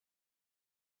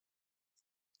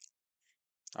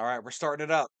All right, we're starting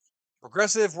it up.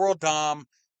 Progressive World Dom.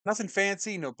 Nothing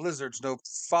fancy, no blizzards, no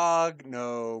fog,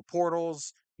 no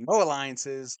portals, no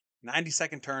alliances.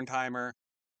 90-second turn timer.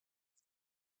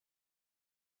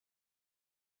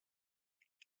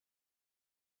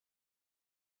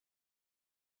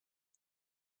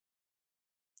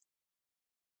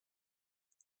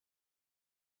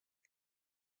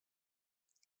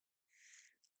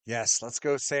 Yes, let's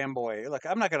go, Sam Boy. Look,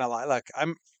 I'm not gonna lie. Look,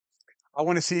 I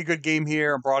want to see a good game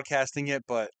here. I'm broadcasting it,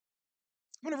 but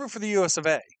I'm gonna root for the US of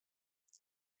A.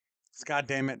 'Cause God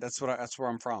damn it, that's where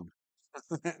I'm from.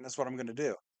 That's what I'm gonna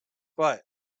do. But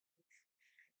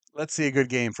let's see a good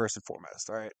game first and foremost.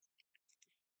 All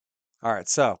right.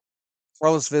 So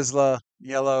Carlos Vizsla,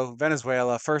 yellow,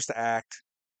 Venezuela, first act.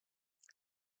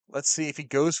 Let's see if he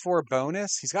goes for a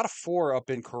bonus. He's got a 4 up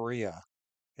in Korea,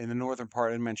 in the northern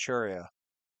part in Manchuria.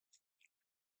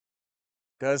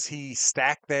 Does he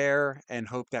stack there and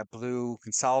hope that blue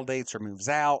consolidates or moves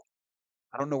out?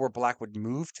 I don't know where black would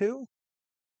move to.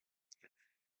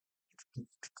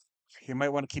 He might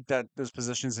want to keep those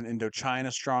positions in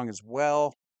Indochina strong as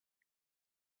well.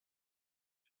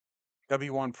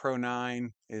 W1 Pro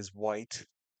 9 is white.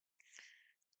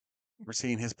 We're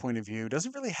seeing his point of view.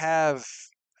 Doesn't really have,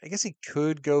 I guess he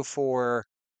could go for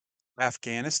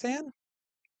Afghanistan.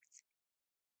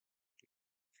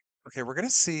 Okay, we're going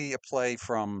to see a play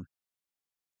from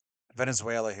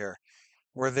Venezuela here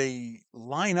where they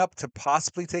line up to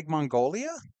possibly take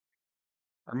Mongolia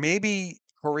or maybe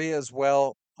Korea as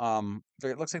well.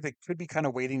 It looks like they could be kind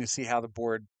of waiting to see how the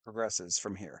board progresses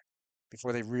from here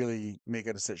before they really make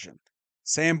a decision.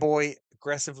 Samboy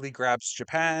aggressively grabs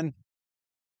Japan.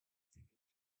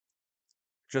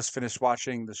 Just finished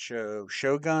watching the show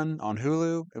Shogun on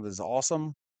Hulu. It was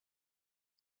awesome.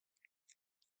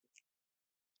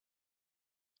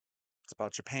 It's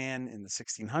about Japan in the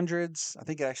 1600s. I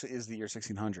think it actually is the year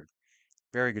 1600.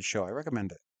 Very good show. I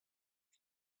recommend it.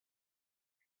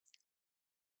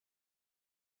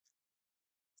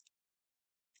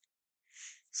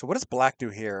 So what does Black do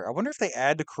here? I wonder if they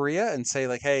add to Korea and say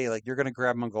like, hey, like you're gonna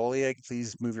grab Mongolia,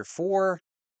 please move your 4.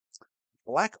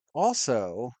 Black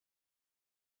also,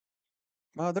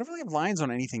 well, they don't really have lines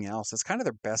on anything else. It's kind of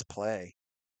their best play.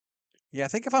 Yeah, I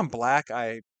think if I'm Black,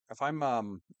 if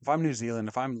I'm New Zealand,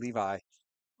 if I'm Levi,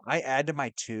 I add to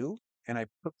my 2 and I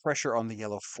put pressure on the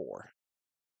yellow 4.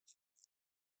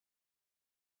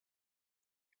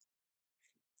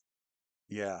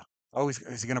 Yeah. Oh,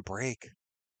 is he gonna break?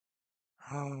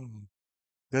 Oh,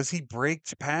 does he break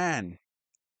Japan?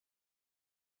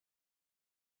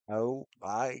 Oh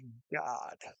my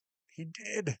God, he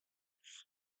did.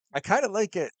 I kind of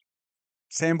like it.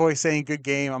 Samboy saying good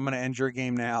game. I'm gonna end your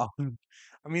game now.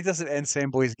 I mean, it doesn't end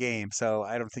Samboy's game, so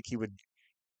I don't think he would.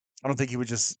 I don't think he would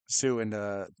just sue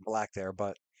into Black there.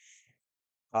 But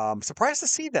surprised to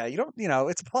see that. You don't.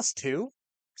 It's +2,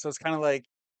 so it's kind of like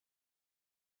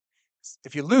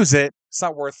if you lose it, it's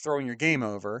not worth throwing your game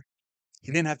over.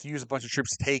 He didn't have to use a bunch of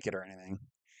troops to take it or anything.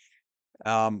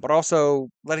 But also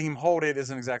letting him hold it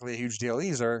isn't exactly a huge deal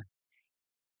either.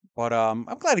 But I'm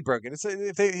glad he broke it.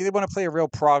 If they want to play a real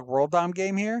Prague World Dom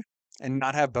game here and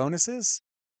not have bonuses,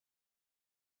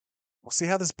 we'll see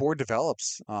how this board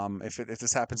develops. If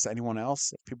this happens to anyone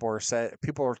else, if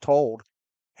people are told,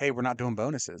 hey, we're not doing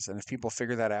bonuses, and if people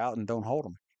figure that out and don't hold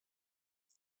them.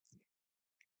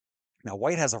 Now,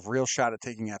 White has a real shot at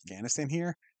taking Afghanistan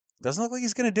here. Doesn't look like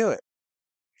he's going to do it.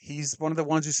 He's one of the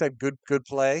ones who said good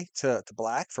play to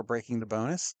Black for breaking the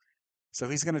bonus. So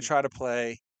he's going to try to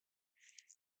play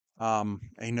a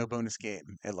no bonus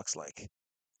game, it looks like.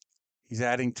 He's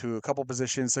adding to a couple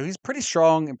positions. So he's pretty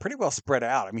strong and pretty well spread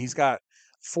out. I mean, he's got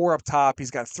 4 up top. He's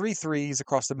got 3 threes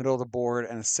across the middle of the board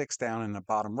and a 6 down in the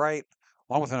bottom right,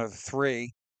 along with another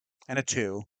 3 and a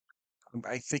 2.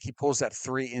 I think he pulls that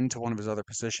 3 into one of his other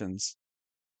positions.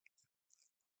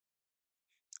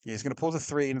 Yeah, he's going to pull the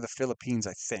 3 into the Philippines,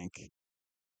 I think,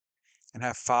 and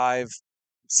have 5,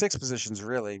 6 positions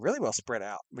really well spread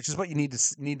out, which is what you need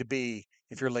to be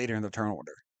if you're later in the turn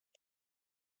order.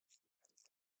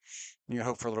 You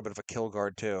hope for a little bit of a kill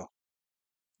guard too.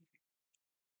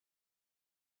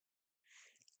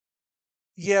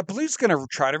 Yeah, blue's going to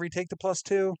try to retake the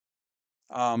 +2.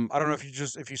 I don't know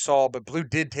if you saw, but blue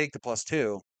did take the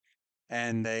 +2,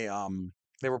 and they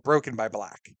were broken by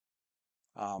black.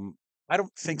 Um, I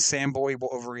don't think Samboy will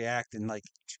overreact and like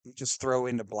just throw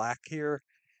into black here.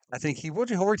 I think he'll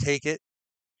retake it.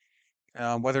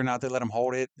 Whether or not they let him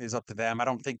hold it is up to them. I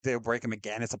don't think they'll break him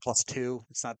again. It's a +2.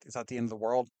 It's not the end of the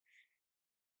world.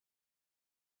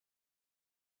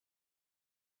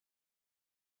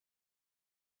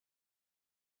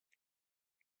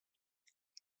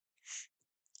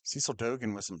 Cecil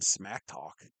Dogan with some smack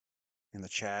talk in the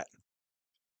chat.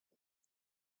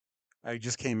 I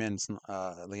just came in,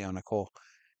 Leona Cole.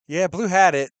 Yeah, Blue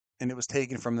had it, and it was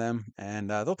taken from them, and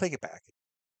they'll take it back.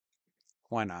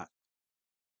 Why not?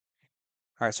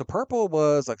 All right, so purple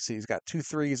was, let's see, he's got two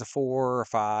threes, a four, a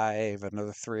five,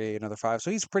 another three, another five.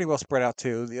 So he's pretty well spread out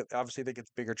too. Obviously, they get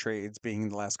bigger trades being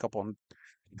the last couple in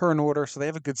turn order, so they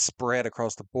have a good spread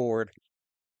across the board.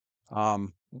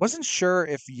 Wasn't sure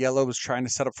if yellow was trying to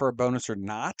set up for a bonus or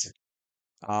not.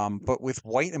 But with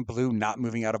white and blue not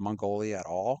moving out of Mongolia at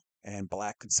all, and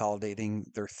black consolidating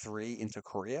their three into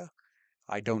Korea,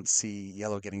 I don't see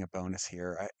yellow getting a bonus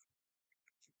here.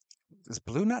 Does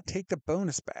blue not take the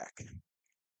bonus back?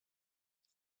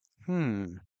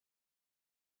 Hmm.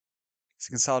 He's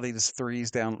consolidate his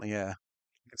threes down. Yeah,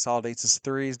 consolidates his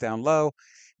threes down low.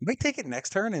 He might take it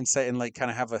next turn and say and like kind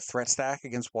of have a threat stack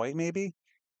against white. Maybe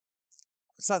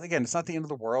it's not again. It's not the end of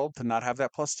the world to not have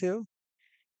that +2.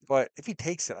 But if he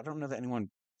takes it, I don't know that anyone.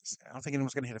 I don't think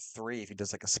anyone's gonna hit a three if he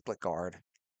does like a split guard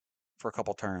for a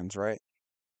couple turns, right?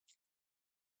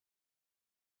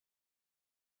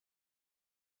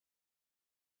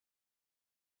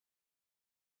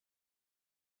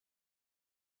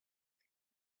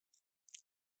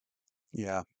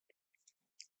 Yeah.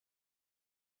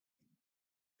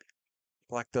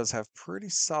 Black does have pretty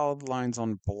solid lines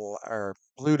on black, or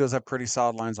blue does have pretty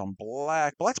solid lines on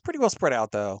black. Black's pretty well spread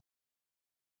out though.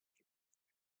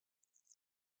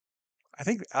 I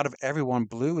think out of everyone,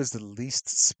 blue is the least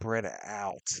spread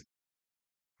out. I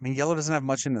mean, yellow doesn't have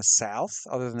much in the south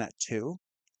other than that too.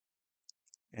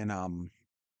 In what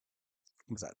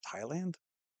was that, Thailand?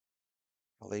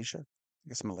 Malaysia? I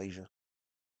guess Malaysia.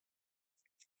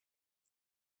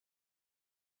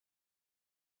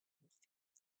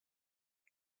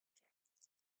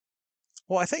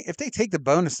 Well, I think if they take the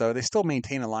bonus though, they still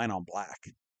maintain a line on black,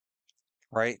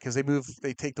 right? Because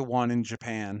they take the one in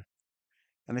Japan,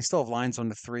 and they still have lines on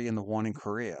the three and the one in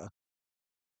Korea.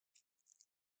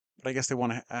 But I guess they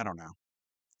want to. I don't know.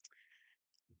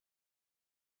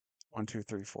 One, two,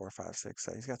 three, four, five, six,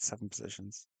 seven. He's got seven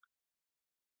positions.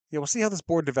 Yeah, we'll see how this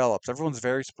board develops. Everyone's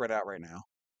very spread out right now.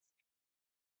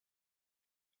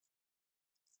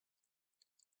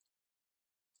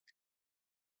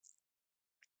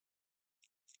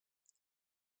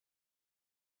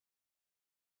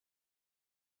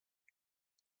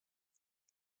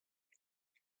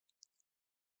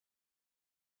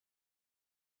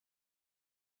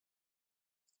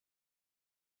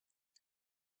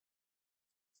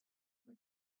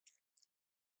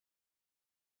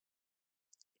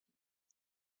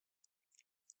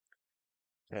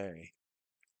 Okay.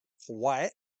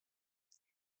 White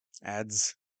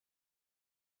adds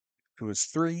to his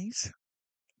threes.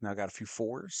 Now got a few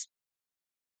fours.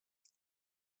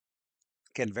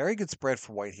 Again, very good spread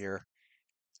for white here.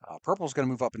 Purple's going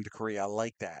to move up into Korea. I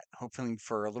like that. Hopefully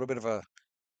for a little bit of a.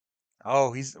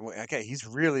 Oh, okay. He's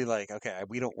really like, okay,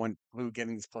 we don't want blue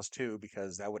getting this +2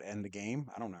 because that would end the game.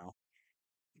 I don't know.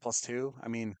 +2. I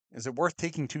mean, is it worth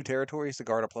taking two territories to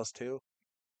guard a +2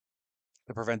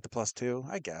 to prevent the +2?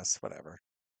 I guess. Whatever.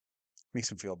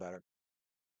 Makes him feel better.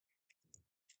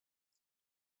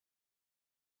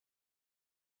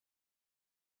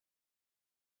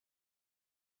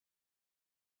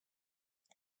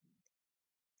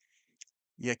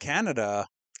 Yeah, Canada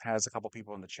has a couple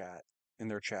people in the chat, in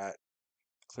their chat,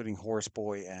 including Horse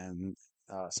Boy and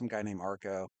some guy named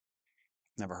Arco.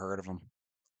 Never heard of him.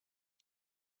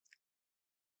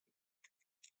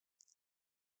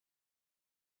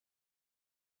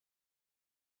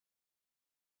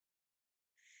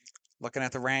 Looking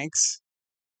at the ranks.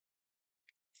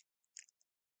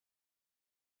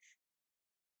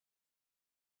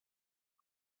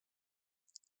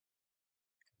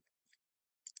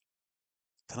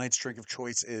 Tonight's drink of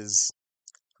choice is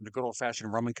the good old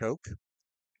fashioned rum and coke.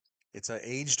 It's a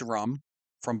aged rum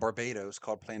from Barbados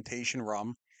called Plantation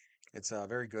Rum. It's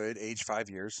very good, aged 5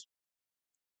 years.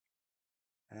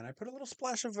 And I put a little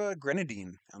splash of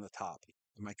grenadine on the top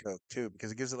of my coke too,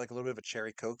 because it gives it like a little bit of a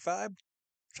cherry coke vibe,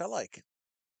 which I like.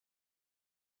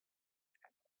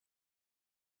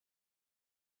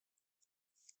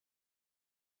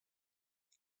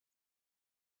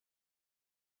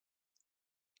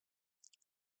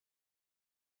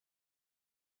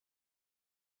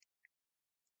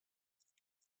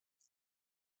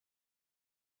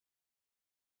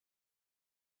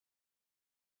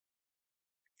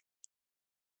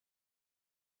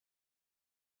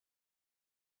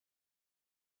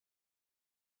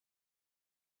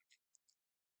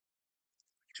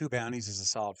 Two bounties is a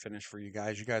solid finish for you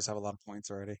guys. You guys have a lot of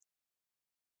points already.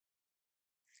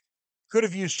 Could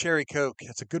have used cherry Coke.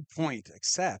 That's a good point,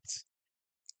 except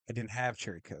I didn't have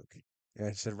cherry Coke. Yeah,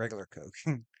 I said regular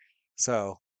Coke.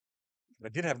 So I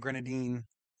did have grenadine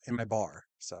in my bar.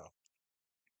 So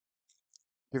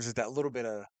gives it that little bit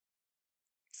of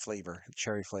flavor,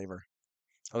 cherry flavor.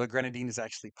 Although grenadine is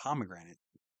actually pomegranate,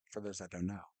 for those that don't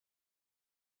know.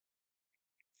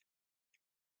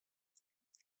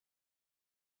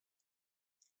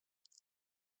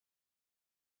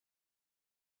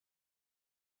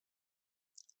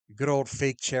 Good old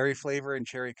fake cherry flavor in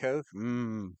cherry Coke.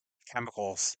 Mmm,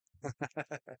 chemicals.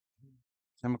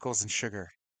 Chemicals and sugar.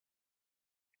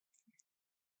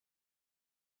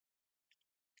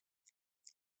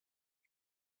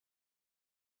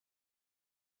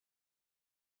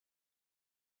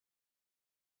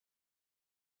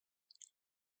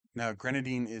 No,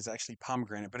 grenadine is actually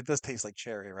pomegranate, but it does taste like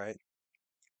cherry, right?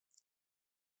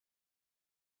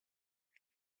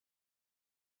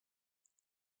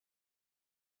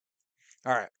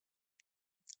 All right.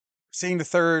 Seeing the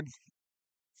third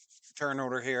turn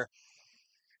order here.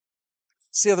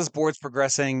 See how this board's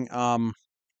progressing.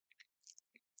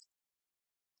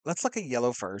 Let's look at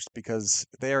yellow first because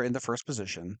they are in the first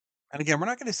position. And again, we're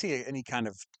not going to see any kind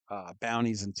of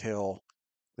bounties until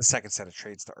the second set of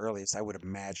trades, the earliest, I would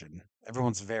imagine.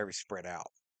 Everyone's very spread out.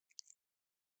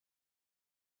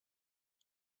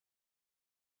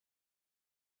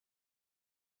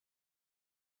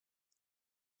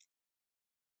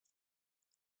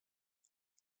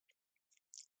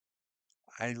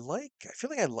 I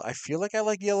feel like I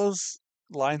like yellow's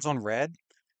lines on red.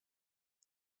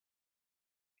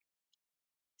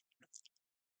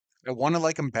 I want to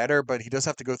like him better, but he does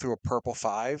have to go through a purple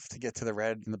five to get to the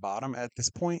red in the bottom at this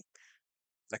point.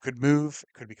 That could move,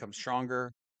 it could become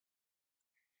stronger.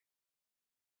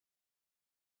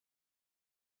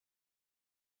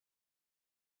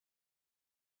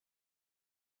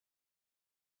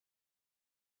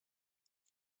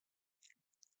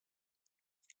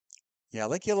 Yeah, I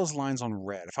like yellow's lines on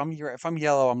red. If I'm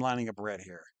yellow, I'm lining up red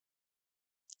here.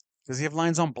 Does he have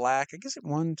lines on black? I guess it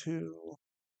one, two,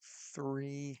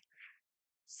 three,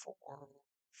 four,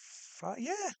 five.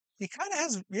 Yeah, he kind of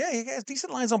has. Yeah, he has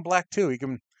decent lines on black too. He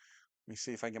can. Let me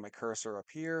see if I can get my cursor up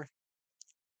here.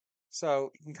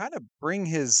 So you can kind of bring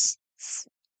his.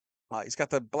 He's got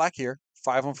the black here,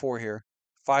 5 on 4 here,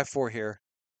 5 4 here,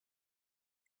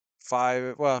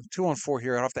 five. Well, 2 on 4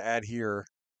 here. I'll have to add here.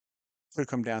 Could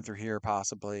come down through here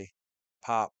possibly.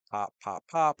 Pop, pop, pop,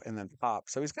 pop, and then pop.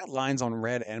 So he's got lines on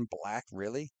red and black,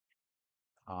 really.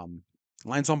 Um,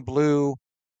 lines on blue.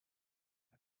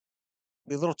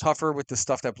 Be a little tougher with the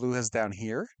stuff that blue has down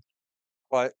here,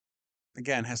 but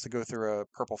again, has to go through a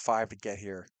purple five to get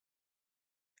here.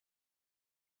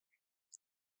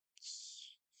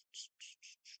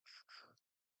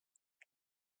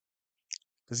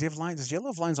 Does he have lines? Does yellow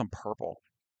have lines on purple?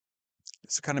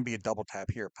 This is kind of be a double tap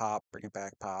here. Pop, bring it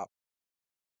back, pop.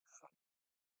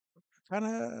 Kind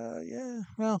of, yeah.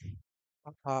 Well,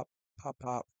 pop, pop, pop,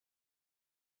 pop.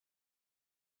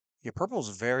 Yeah,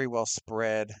 purple's very well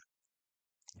spread.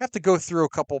 Have to go through a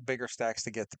couple bigger stacks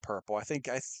to get to purple. I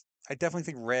definitely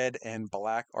think red and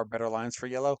black are better lines for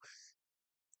yellow.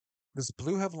 Does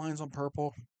blue have lines on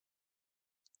purple?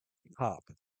 Pop,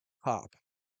 pop,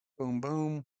 boom,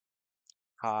 boom,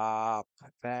 pop.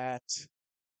 That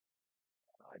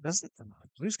it doesn't.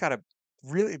 Blue's got to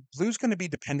really. Blue's going to be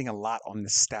depending a lot on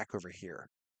this stack over here,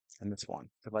 and this one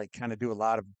to like kind of do a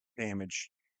lot of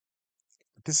damage.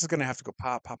 This is going to have to go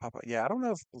pop, pop, pop, pop. Yeah, I don't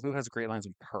know if blue has great lines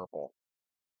on purple.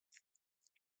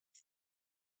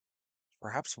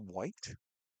 Perhaps white.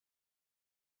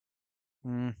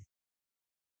 Hmm.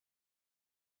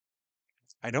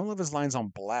 I don't love his lines on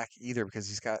black either because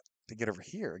he's got to get over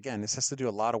here. Again, this has to do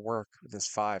a lot of work with this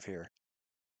five here.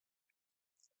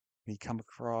 He come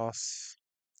across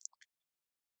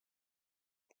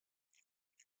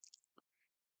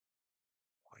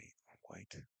white,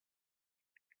 white.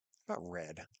 How about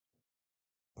red?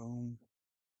 Boom.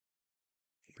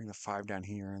 Bring the five down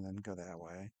here and then go that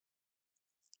way.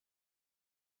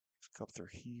 Just go up through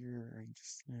here and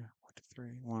just yeah, 1, 2, 3,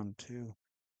 1, 2.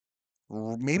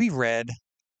 Maybe red.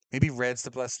 Maybe red's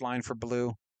the best line for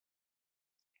blue.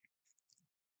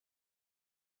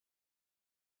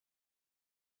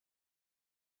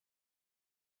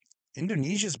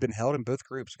 Indonesia's been held in both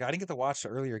groups. I didn't get to watch the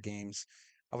earlier games.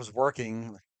 I was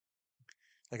working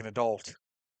like an adult.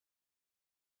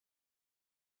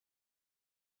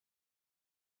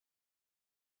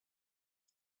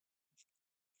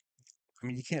 I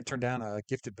mean, you can't turn down a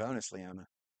gifted bonus, Leona.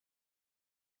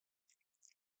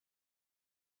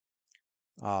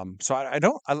 So I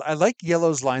don't. I like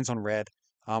yellow's lines on red.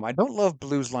 I don't love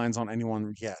blue's lines on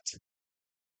anyone yet.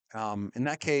 In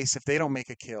that case, if they don't make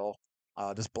a kill,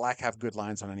 does black have good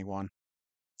lines on anyone?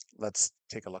 Let's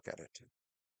take a look at it.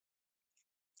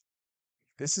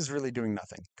 This is really doing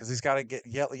nothing because he's got to get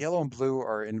yellow and blue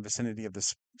are in the vicinity of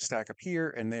this stack up here,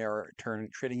 and they are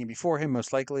trading in before him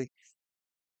most likely.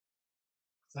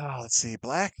 Let's see,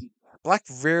 black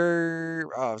very.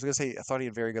 I was gonna say I thought he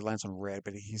had very good lines on red,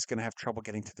 but he's gonna have trouble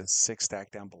getting to the six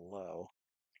stack down below.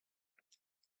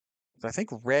 So I think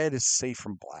red is safe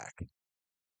from black.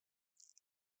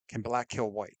 Can black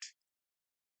kill white?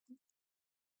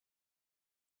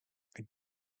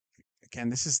 Again,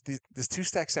 this two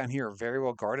stacks down here are very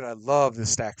well guarded. I love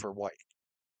this stack for white.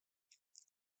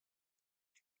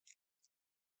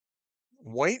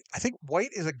 I think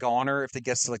white is a goner if it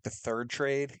gets to like the third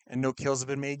trade and no kills have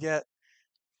been made yet.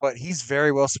 But he's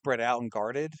very well spread out and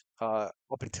guarded up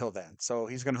until then. So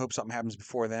he's going to hope something happens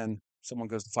before then. Someone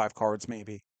goes to five cards,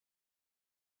 maybe.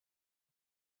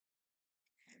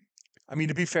 I mean,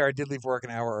 to be fair, I did leave work an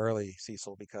hour early,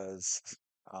 Cecil, because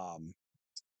um,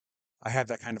 I have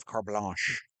that kind of carte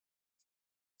blanche.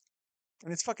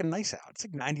 And it's fucking nice out. It's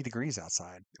like 90 degrees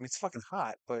outside. I mean, it's fucking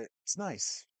hot, but it's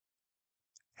nice.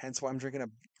 Hence why I'm drinking a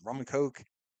rum and coke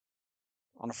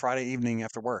on a Friday evening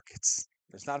after work.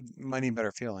 There's not many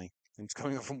better feeling than just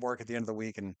coming home from work at the end of the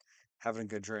week and having a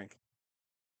good drink.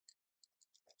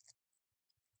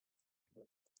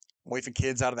 Wife and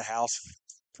kids out of the house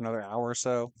for another hour or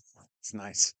so. It's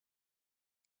nice.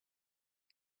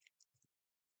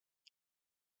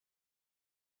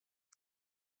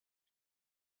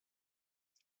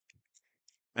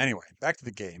 Anyway, back to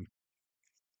the game.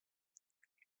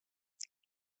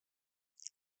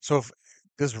 So if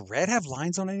does red have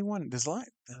lines on anyone? Does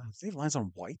they have lines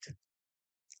on white?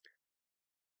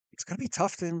 It's gonna be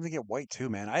tough to even get white too,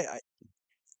 man.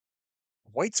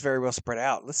 White's very well spread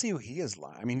out. Let's see who he is.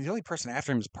 I mean, the only person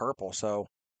after him is purple. So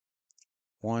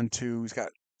one, two.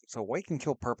 So white can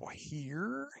kill purple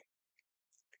here.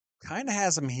 Kind of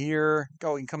has him here.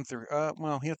 Go, he can come through.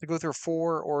 Well, he has to go through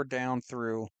four or down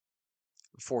through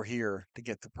four here to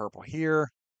get to purple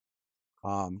here.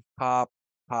 Pop,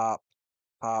 pop,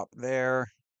 pop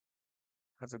there.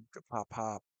 Have to pop,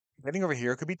 pop. Getting over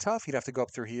here could be tough. He'd have to go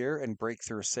up through here and break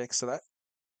through six. So that,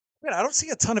 man, I don't see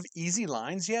a ton of easy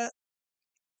lines yet.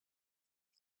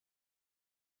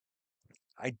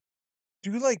 I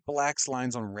do like black's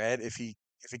lines on red if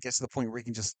it gets to the point where he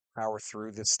can just power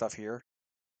through this stuff here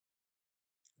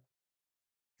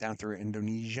down through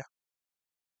Indonesia.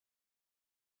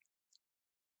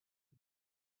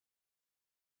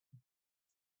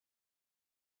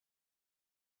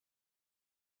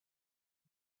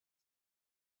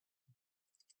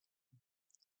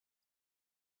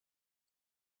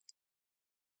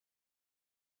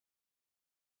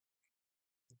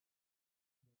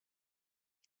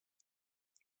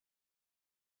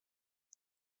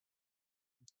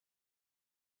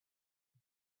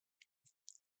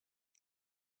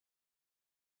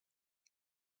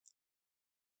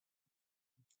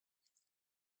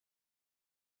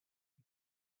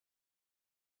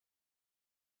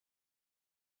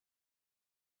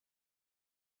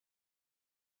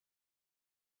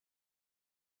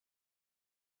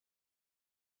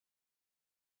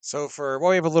 So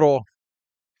we have a little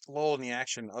lull in the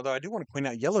action. Although I do want to point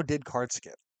out, yellow did card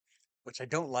skip, which I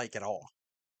don't like at all.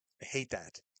 I hate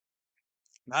that.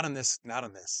 Not on this,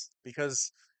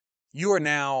 because you are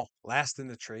now last in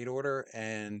the trade order,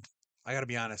 and I got to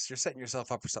be honest, you're setting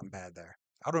yourself up for something bad there.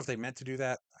 I don't know if they meant to do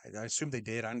that. I assume they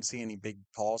did. I didn't see any big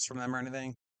calls from them or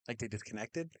anything. Like they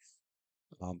disconnected.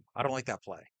 I don't like that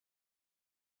play.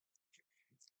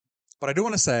 But I do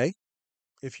want to say,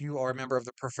 if you are a member of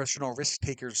the Professional Risk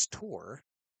Takers Tour,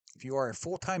 if you are a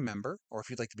full-time member, or if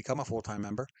you'd like to become a full-time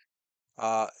member,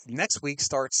 next week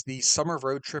starts the Summer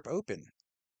Road Trip Open.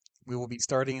 We will be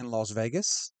starting in Las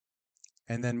Vegas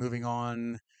and then moving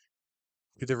on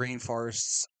to the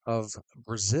rainforests of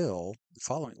Brazil the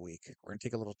following week. We're going to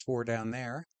take a little tour down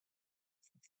there.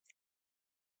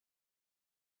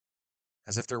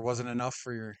 As if there wasn't enough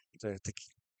for to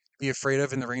be afraid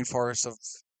of in the rainforests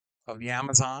of the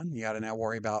Amazon. You got to now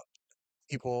worry about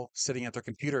people sitting at their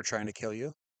computer trying to kill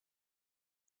you.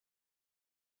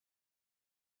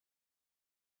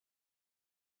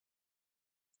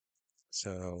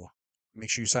 So make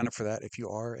sure you sign up for that if you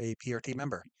are a PRT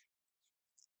member.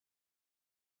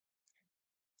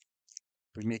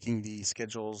 We'll be making the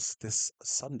schedules this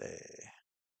Sunday.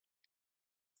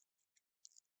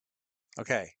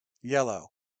 Okay, yellow.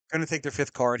 Going to take their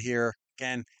fifth card here.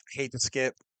 Again, hate to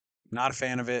skip. Not a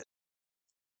fan of it.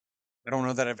 I don't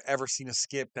know that I've ever seen a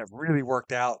skip that really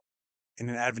worked out in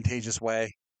an advantageous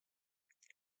way.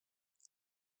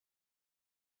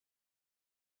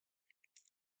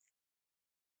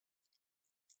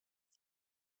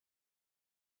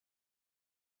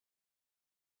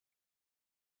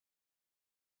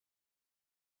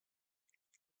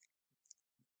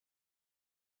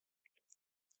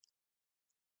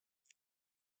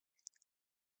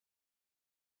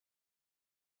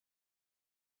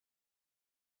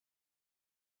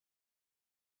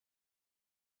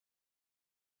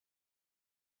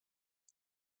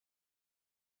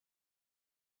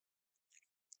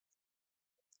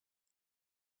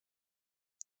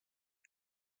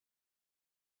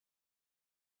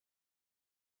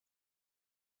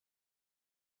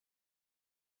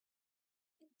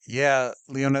 Yeah,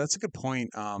 Leona, that's a good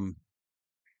point.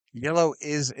 Yellow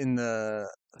is in the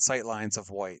sight lines of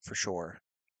white for sure.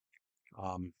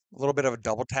 A little bit of a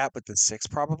double tap with the six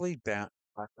probably. Down,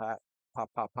 pop, pop, pop,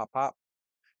 pop, pop, pop.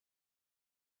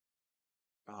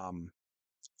 Um,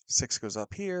 Six goes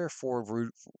up here.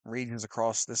 Four ranges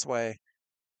across this way.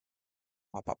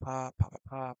 Pop, pop, pop, pop,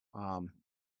 pop, pop.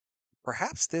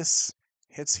 Perhaps this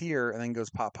hits here and then goes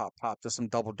pop, pop, pop. Does some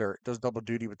double dirt. Does double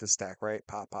duty with this stack, right?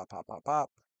 Pop, pop, pop, pop,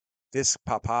 pop. This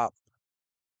pop, pop.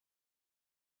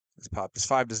 This pop. This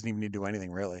five doesn't even need to do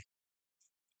anything really.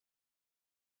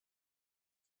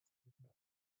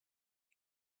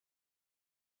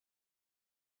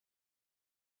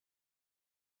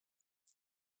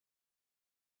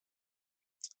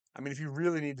 I mean, if you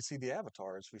really need to see the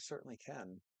avatars, we certainly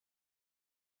can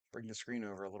bring the screen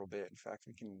over a little bit. In fact,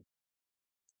 we can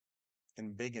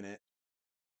embiggen it.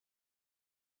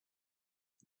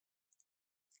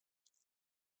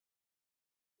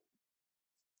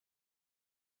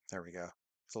 There we go.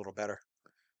 It's a little better.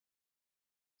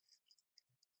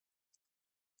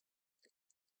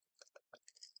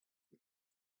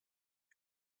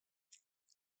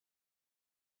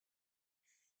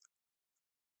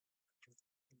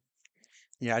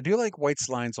 Yeah, I do like white's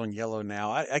lines on yellow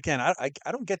now. I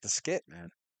don't get the skip, man.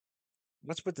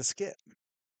 What's with the skip?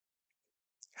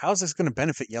 How is this going to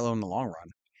benefit yellow in the long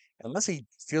run? Unless he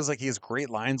feels like he has great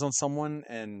lines on someone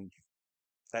and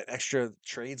that extra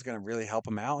trade's going to really help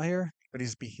him out here. But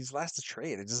he's last to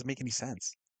trade. It doesn't make any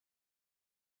sense.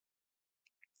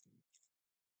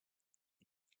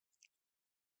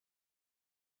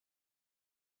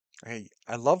 Hey,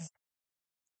 I love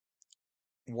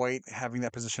white having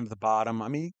that position at the bottom. I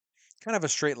mean, kind of a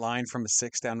straight line from his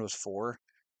six down to his four.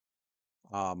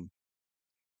 Um,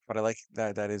 but I like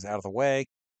that that is out of the way.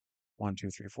 One, two,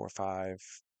 three, four, five.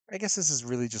 I guess this is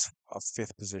really just a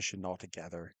fifth position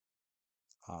altogether.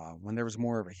 When there was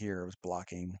more over here, it was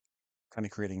blocking, kind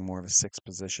of creating more of a sixth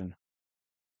position.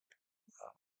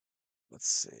 Let's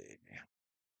see.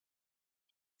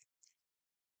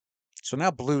 So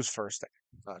now blue's first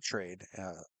trade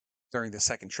during the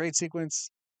second trade sequence.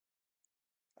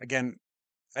 Again,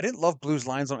 I didn't love blue's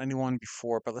lines on anyone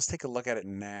before, but let's take a look at it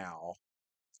now.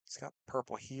 It's got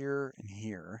purple here and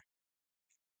here.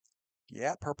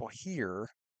 Yeah, purple here.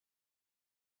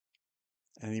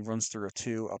 And he runs through a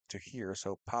two up to here.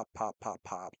 So pop, pop, pop,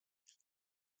 pop,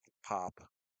 pop,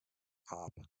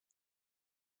 pop,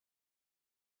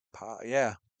 pop.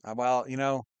 Yeah. Well,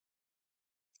 I'm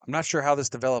not sure how this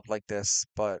developed like this,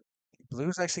 but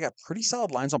blue's actually got pretty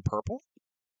solid lines on purple.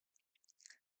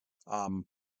 Um,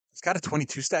 it's got a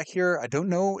 22 stack here. I don't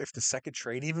know if the second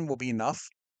trade even will be enough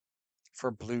for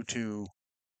blue to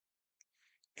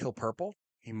kill purple.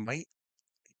 He might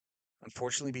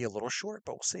unfortunately be a little short,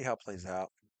 but we'll see how it plays out.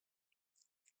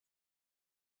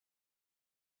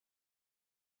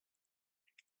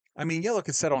 I mean, yellow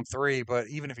could set on three, but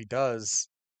even if he does,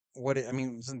 I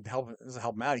mean, doesn't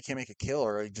help him out. He can't make a kill,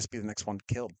 or he'd just be the next one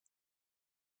killed.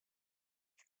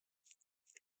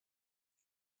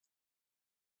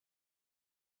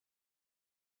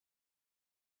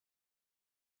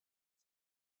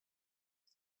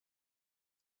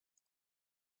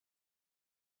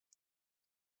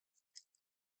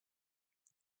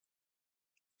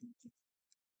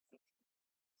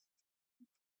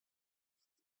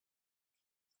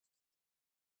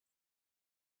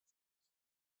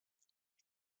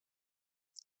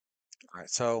 All right,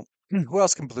 so who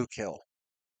else can blue kill?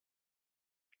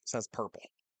 Says purple.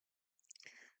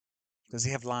 Does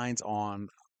he have lines on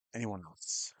anyone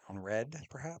else? On red,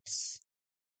 perhaps?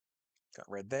 Got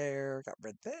red there, got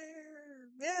red there.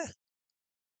 Yeah.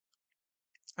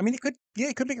 I mean,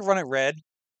 he could make a run at red.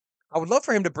 I would love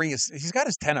for him to he's got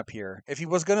his 10 up here. If he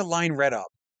was going to line red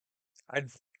up, I'd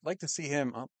like to see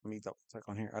him, let me double click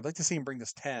on here. I'd like to see him bring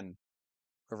this 10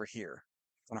 over here.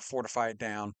 Want to fortify it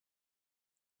down.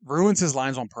 Ruins his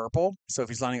lines on purple. So if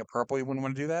he's lining up purple, he wouldn't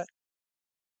want to do that.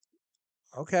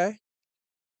 Okay.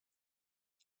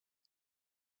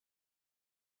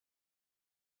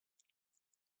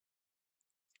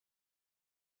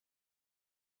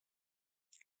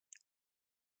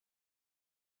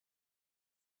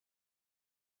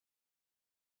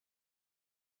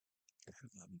 Ten,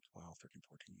 11, 12, 13,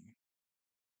 14.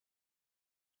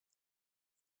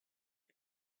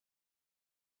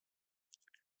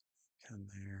 10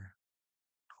 there.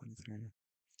 23.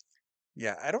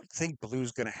 Yeah, I don't think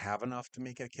blue's going to have enough to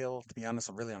make a kill, to be honest,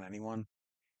 really on anyone,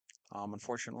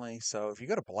 unfortunately. So if you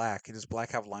go to black, does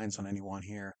black have lines on anyone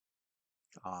here?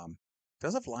 Um,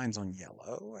 does have lines on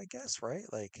yellow, I guess, right?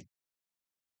 Like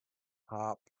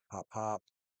pop, pop, pop,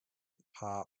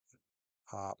 pop,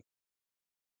 pop.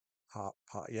 Hot,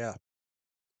 hot, yeah.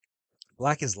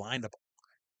 Black is lined up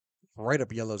right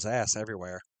up yellow's ass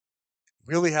everywhere.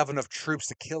 Will he have enough troops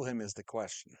to kill him is the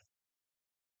question.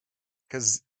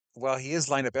 Because while he is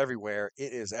lined up everywhere,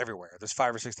 it is everywhere. There's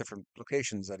 5 or 6 different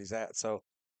locations that he's at. So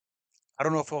I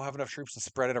don't know if he'll have enough troops to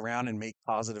spread it around and make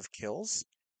positive kills.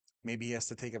 Maybe he has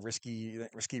to take a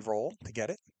risky roll to get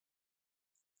it.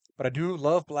 But I do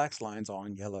love black's lines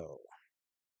on yellow.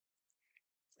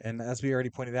 And as we already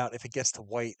pointed out, if it gets to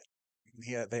white,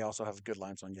 yeah, they also have good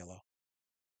lines on yellow.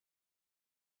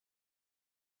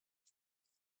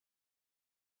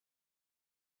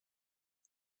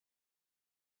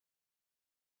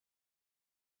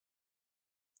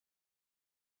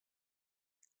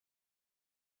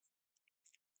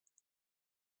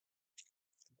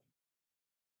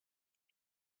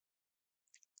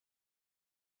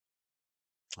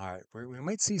 All right, we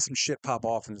might see some shit pop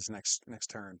off in this next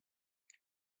turn.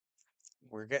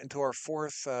 We're getting to our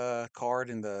fourth card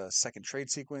in the second trade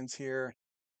sequence here.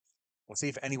 We'll see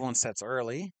if anyone sets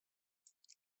early.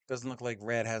 Doesn't look like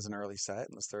red has an early set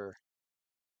unless they're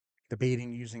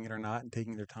debating using it or not and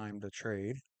taking their time to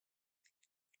trade.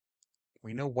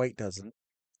 We know white doesn't.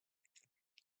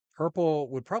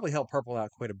 Purple would probably help purple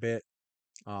out quite a bit.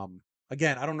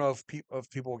 Again, I don't know if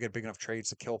people will get big enough trades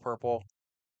to kill purple.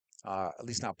 At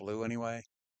least not blue anyway.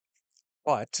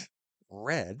 But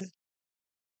red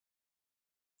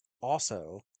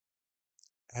also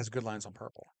has good lines on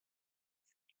purple.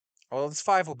 Although this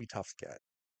 5 will be tough to get.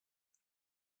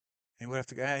 And would have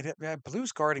to yeah,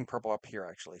 blue's guarding purple up here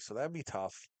actually, so that'd be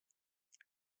tough.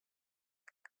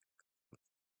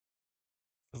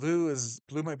 Blue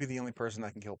might be the only person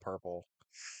that can kill purple.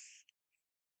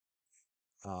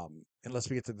 Unless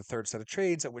we get to the third set of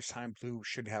trades, at which time blue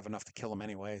should have enough to kill him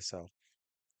anyway, so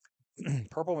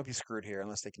purple might be screwed here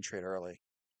unless they can trade early.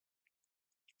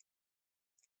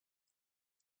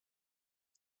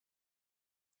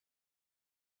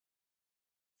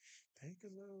 Take a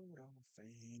load off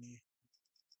Fanny.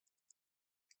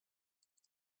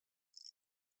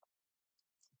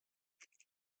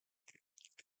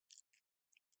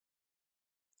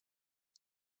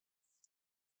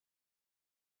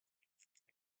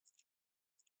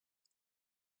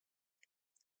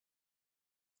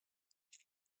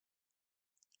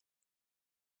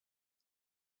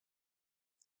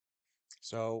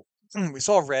 So we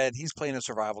saw red. He's playing a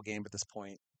survival game at this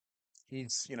point.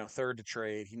 He's, third to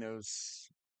trade. He knows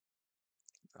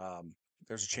um,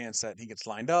 there's a chance that he gets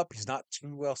lined up. He's not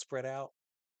too well spread out.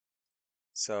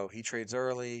 So he trades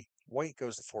early. White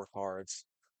goes to 4 cards.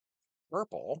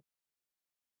 Purple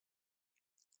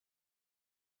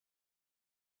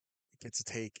gets a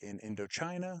take in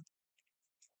Indochina.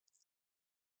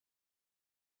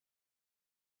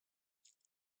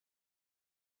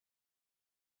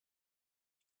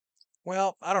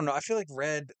 Well, I don't know. I feel like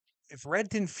if red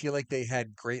didn't feel like they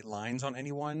had great lines on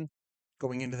anyone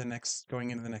going into the next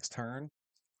turn,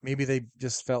 maybe they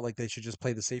just felt like they should just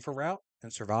play the safer route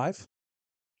and survive.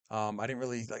 I didn't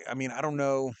really like. I mean, I don't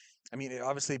know. I mean,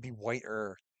 obviously it'd be white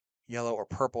or yellow or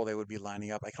purple. They would be lining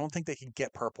up. I don't think they could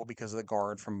get purple because of the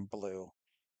guard from blue.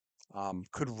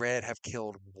 Could red have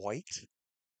killed white?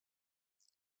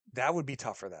 That would be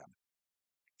tough for them.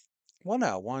 Well,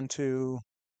 no, one, two,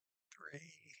 three.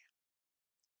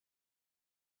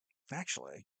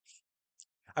 Actually,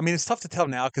 I mean, it's tough to tell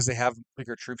now because they have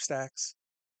bigger troop stacks.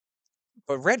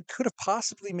 But red could have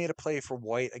possibly made a play for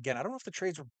white. Again, I don't know if the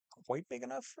trades were quite big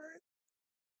enough for it.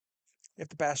 If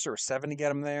the bastard was 7 to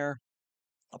get him there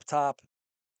up top.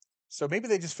 So maybe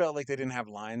they just felt like they didn't have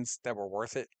lines that were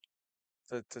worth it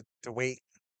to wait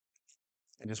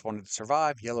and just wanted to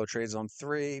survive. Yellow trades on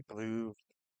 3. Blue.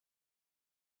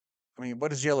 I mean,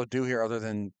 what does yellow do here other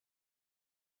than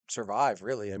survive,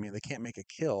 really? I mean, they can't make a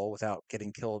kill without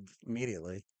getting killed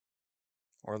immediately,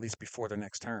 or at least before their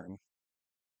next turn.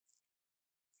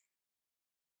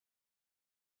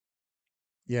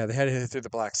 Yeah, they had to hit through the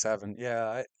black 7.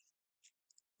 Yeah,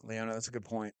 Leona, that's a good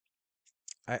point.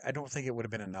 I don't think it would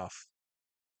have been enough.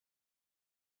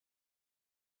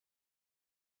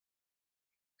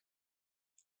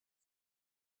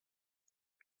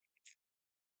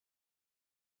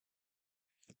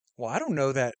 Well, I don't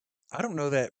know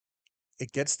that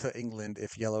it gets to England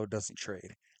if yellow doesn't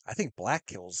trade. I think black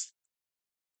kills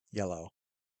yellow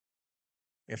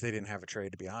if they didn't have a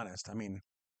trade, to be honest. I mean,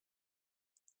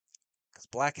 because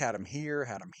black had him here,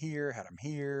 had him here, had him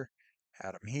here,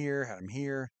 had him here, had him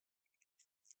here.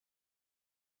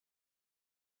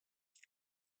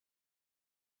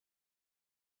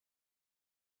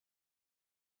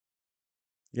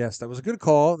 Yes, that was a good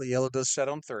call. The yellow does set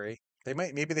on 3.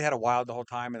 Maybe they had a wild the whole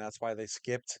time and that's why they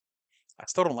skipped. I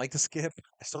still don't like the skip.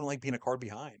 I still don't like being a card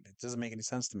behind. It doesn't make any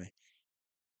sense to me.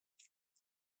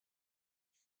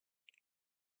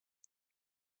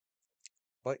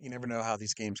 But you never know how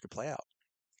these games could play out.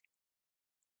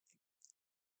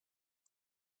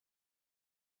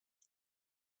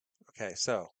 Okay,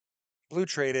 so blue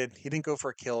traded. He didn't go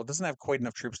for a kill. Doesn't have quite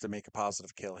enough troops to make a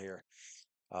positive kill here.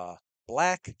 Uh,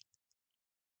 Black,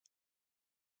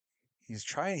 he's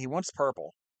trying. He wants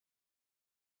purple,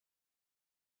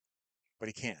 but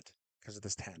he can't because of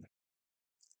this 10.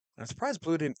 I'm surprised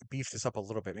blue didn't beef this up a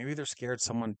little bit. Maybe they're scared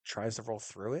someone tries to roll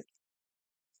through it.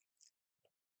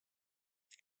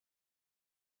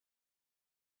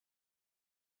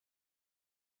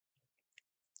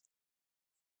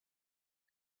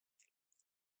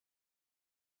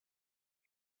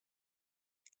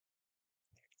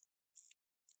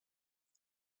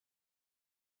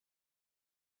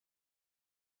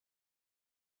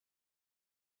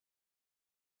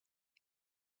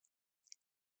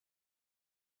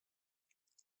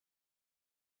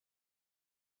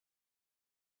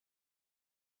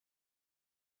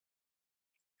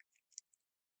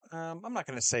 I'm not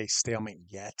going to say stalemate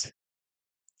yet.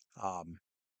 Um,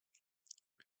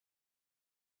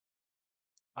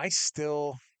 I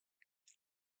still,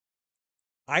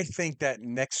 I think that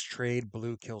next trade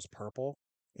blue kills purple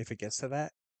if it gets to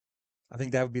that. I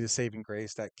think that would be the saving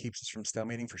grace that keeps us from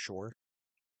stalemating for sure.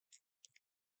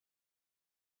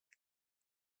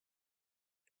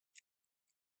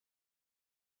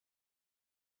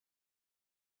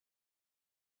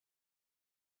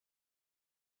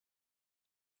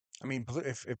 I mean, blue,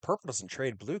 if purple doesn't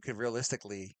trade, blue could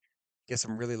realistically get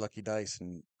some really lucky dice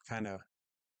and kind of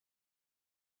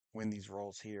win these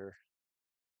rolls here.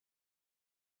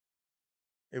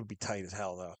 It would be tight as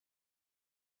hell, though.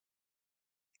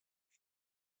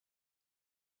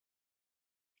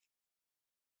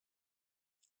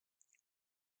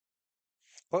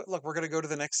 But look, we're going to go to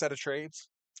the next set of trades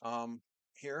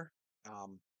here.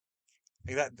 Um,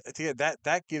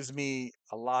 that gives me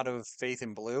a lot of faith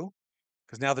in blue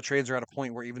because now the trades are at a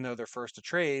point where even though they're first to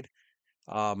trade,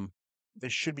 um, they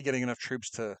should be getting enough troops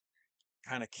to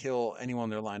kind of kill anyone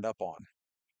they're lined up on.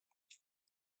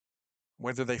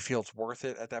 Whether they feel it's worth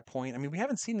it at that point. I mean, we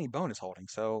haven't seen any bonus holding,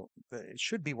 so it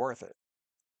should be worth it.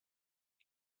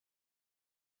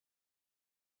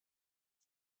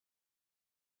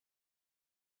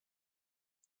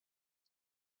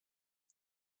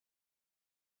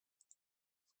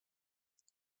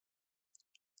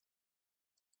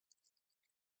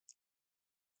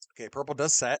 Okay, purple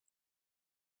does set.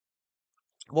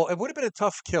 Well, it would have been a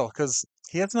tough kill because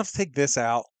he has enough to take this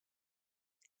out.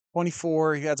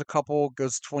 24, he has a couple,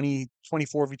 goes 20,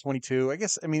 24 v 22. I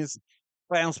guess, I mean, it's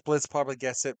round splits, probably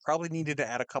gets it. Probably needed to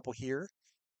add a couple here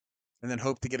and then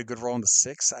hope to get a good roll in the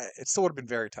 6. It still would have been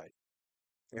very tight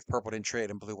if purple didn't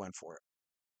trade and blue went for it.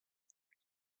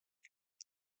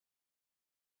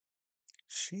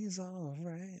 She's all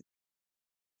right.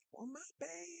 Well, my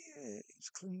bed's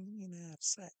clean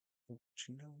outside. Don't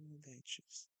you know that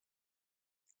she's.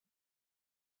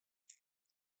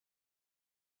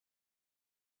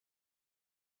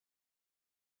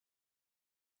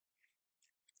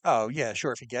 Oh, yeah,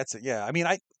 sure, if he gets it. Yeah, I mean,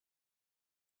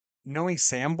 knowing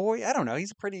Samboy, I don't know.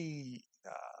 He's a pretty.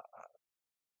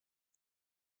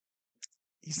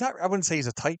 He's not. I wouldn't say he's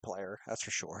a tight player. That's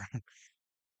for sure.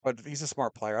 But he's a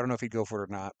smart player. I don't know if he'd go for it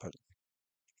or not, but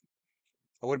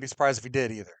I wouldn't be surprised if he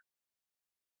did either.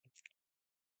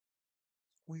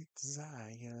 With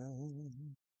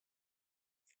Zion.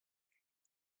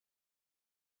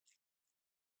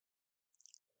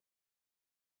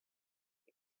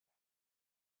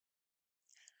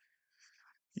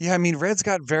 Yeah, I mean, red's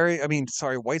got very. I mean,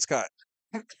 sorry, white's got.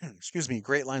 Excuse me,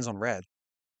 great lines on red.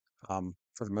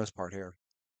 For the most part here,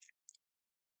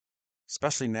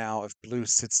 especially now if blue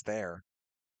sits there.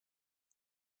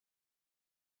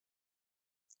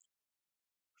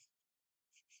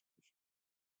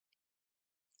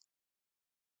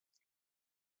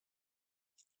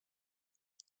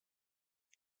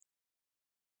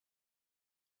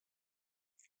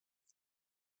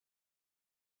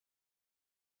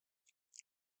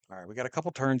 All right, we got a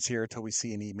couple turns here until we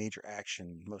see any major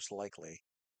action, most likely.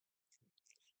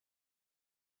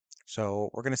 So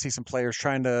we're going to see some players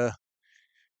trying to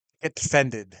get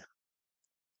defended,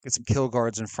 get some kill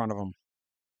guards in front of them.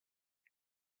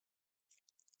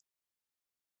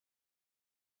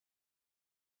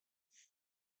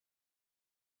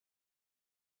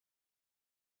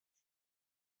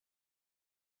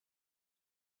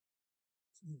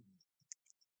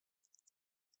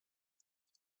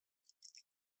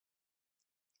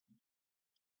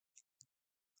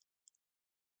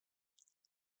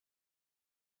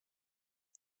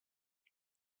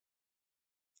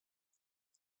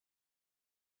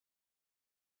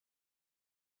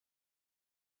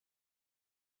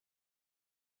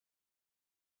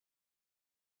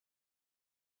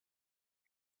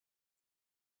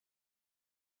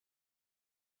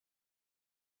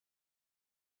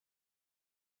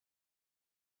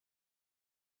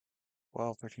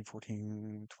 12, 13,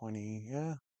 14, 20.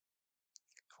 Yeah,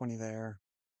 20 there.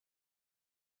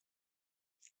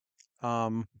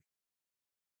 Um,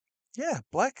 yeah,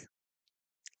 black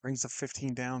brings the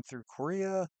 15 down through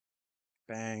Korea.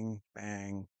 Bang,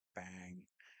 bang, bang,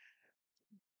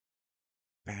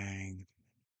 bang.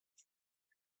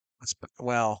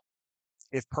 Well,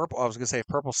 if purple, I was gonna say if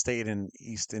purple stayed in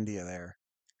East India there,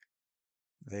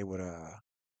 they would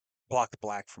block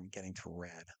black from getting to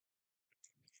red.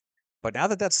 But now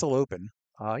that that's still open,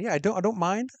 yeah, I don't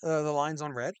mind the lines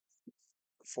on red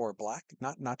for black.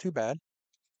 Not too bad.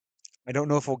 I don't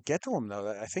know if we'll get to them though.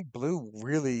 I think blue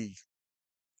really.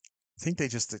 I think they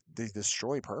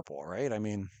destroy purple, right? I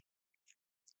mean,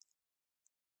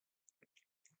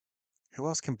 who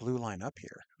else can blue line up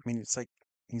here? I mean, it's like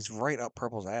he's right up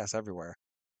purple's ass everywhere.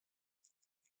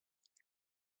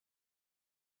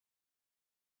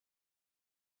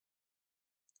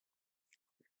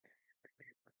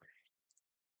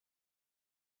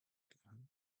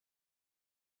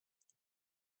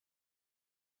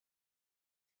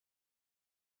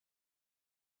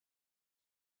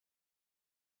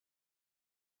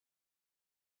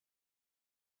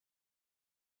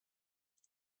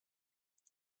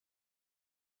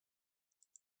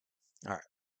 All right.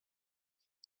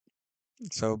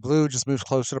 So blue just moves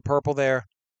closer to purple there.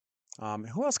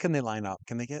 Who else can they line up?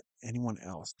 Can they get anyone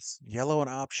else? Yellow an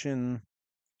option?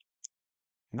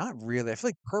 Not really. I feel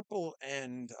like purple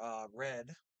and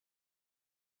red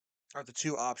are the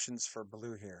two options for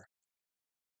blue here.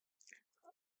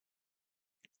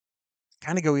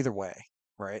 Kind of go either way,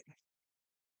 right?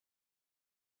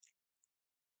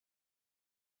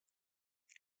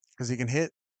 Because you can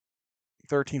hit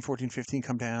 13, 14, 15,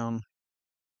 come down.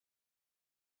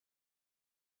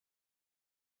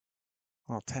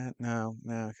 Well, 10, no,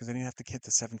 because then you have to hit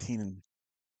the 17 and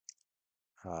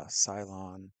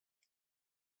Cylon.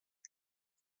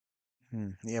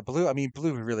 Yeah, blue. I mean,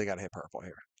 blue really got to hit purple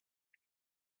here.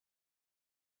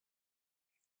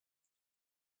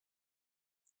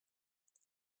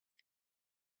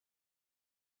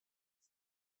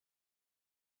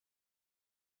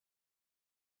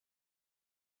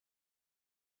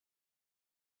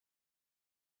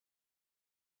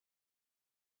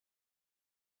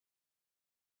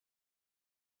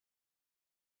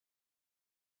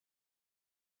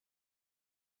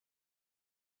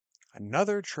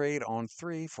 Another trade on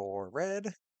 3 for red.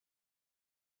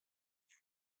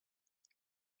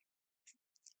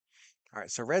 All right,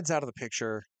 so red's out of the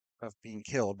picture of being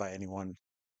killed by anyone.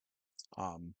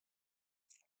 Um,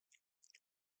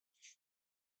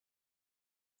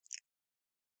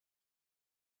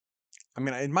 I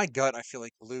mean, in my gut, I feel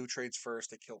like blue trades first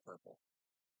to kill purple.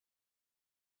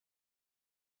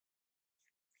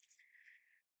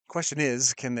 Question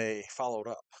is, can they follow it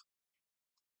up?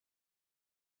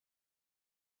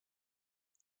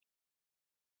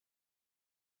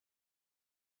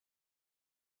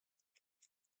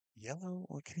 Yellow?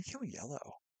 Well, can he kill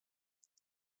yellow?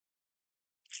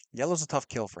 Yellow's a tough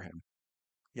kill for him.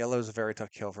 Yellow's a very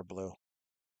tough kill for blue.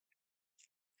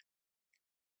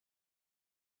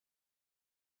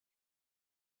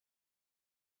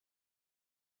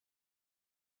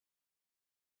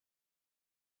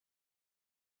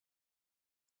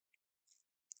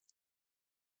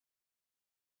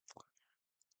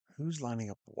 Who's lining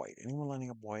up white? Anyone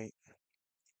lining up white?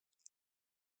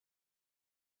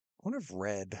 I wonder if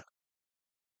red.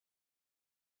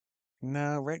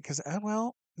 No, red, because,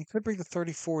 well, he could bring the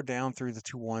 34 down through the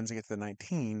two ones and get to the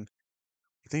 19.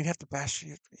 But then you'd have to bash,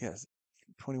 yes,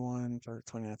 21, 30,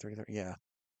 29, 30, 30. Yeah.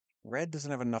 Red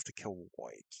doesn't have enough to kill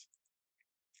white.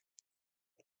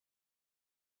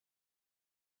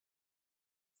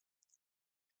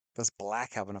 Does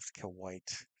black have enough to kill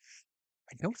white?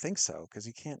 I don't think so, because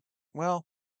you can't. Well,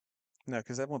 no,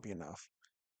 because that won't be enough.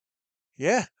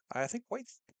 Yeah, I think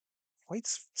white's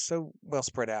so well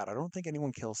spread out. I don't think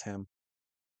anyone kills him.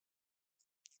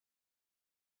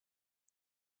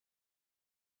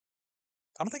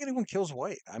 I don't think anyone kills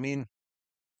white. I mean,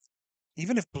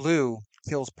 even if blue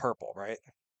kills purple, right?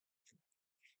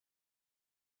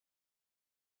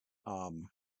 Um,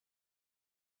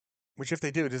 which if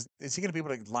they do, is he going to be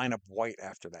able to line up white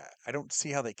after that? I don't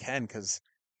see how they can because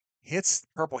hits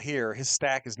purple here. His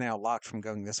stack is now locked from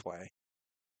going this way.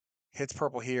 Hits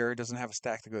purple here, doesn't have a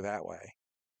stack to go that way.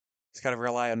 He's got to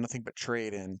rely on nothing but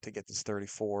trade in to get this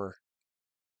 34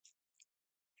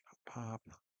 pop.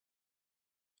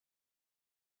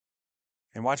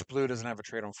 And watch blue doesn't have a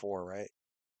trade on 4, right?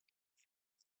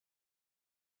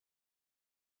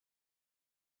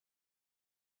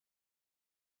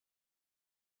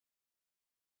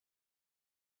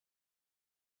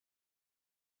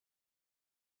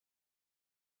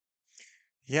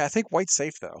 Yeah, I think white's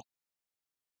safe though.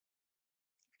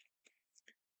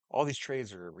 All these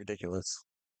trades are ridiculous.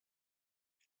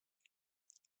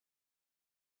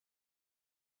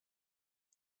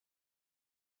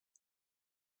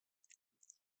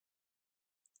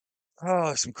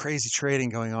 Oh, some crazy trading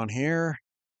going on here.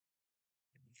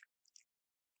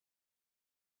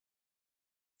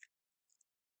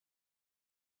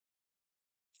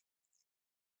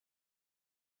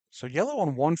 So yellow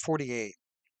on 148.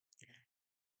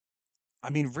 I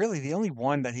mean, really, the only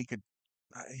one that he could.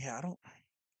 Yeah, I don't.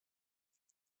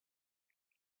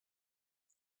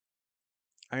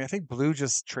 I mean, I think blue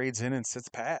just trades in and sits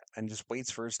pat and just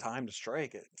waits for his time to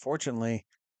strike it. Fortunately,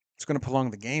 it's going to prolong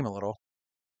the game a little.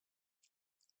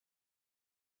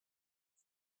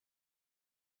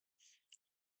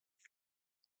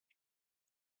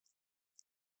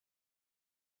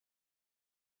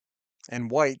 And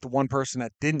white, the one person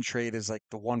that didn't trade, is like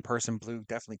the one person blue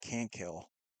definitely can't kill.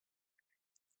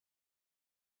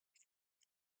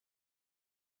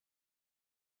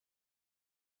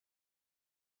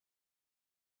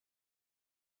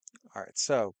 All right,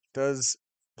 so does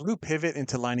blue pivot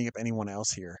into lining up anyone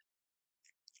else here?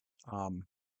 Um,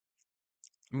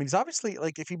 I mean, he's obviously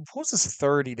like if he pulls his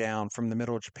 30 down from the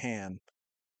middle of Japan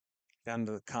down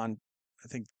to the I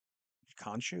think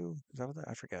Konshu, is that what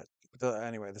I forget.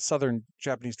 Anyway, the southern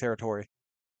Japanese territory.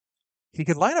 He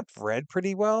could line up red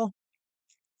pretty well.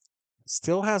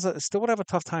 Still would have a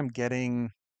tough time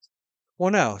getting.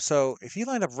 Well, no. So if he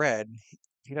lined up red,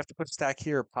 he'd have to put a stack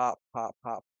here. Pop, pop,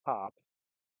 pop, pop.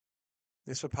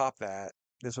 This would pop that.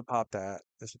 This would pop that.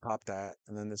 This would pop that,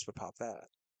 and then this would pop that.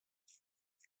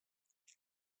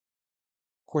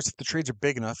 Of course, if the trades are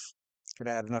big enough, you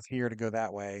could add enough here to go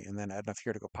that way, and then add enough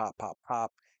here to go pop, pop,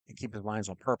 pop, and keep his lines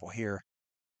on purple here.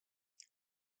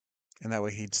 And that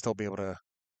way he'd still be able to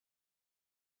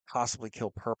possibly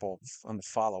kill purple on the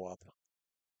follow up.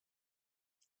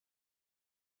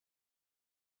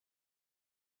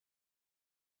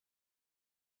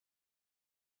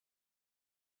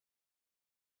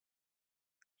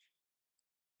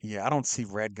 Yeah, I don't see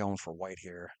red going for white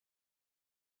here.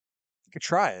 You could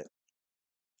try it.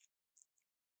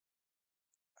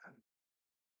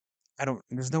 I don't,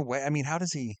 there's no way. I mean, how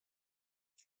does he?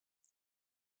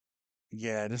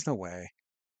 Yeah, there's no way.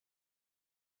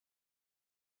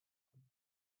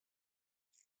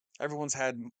 Everyone's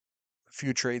had a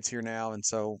few trades here now, and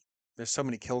so there's so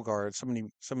many kill guards, so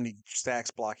many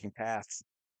stacks blocking paths.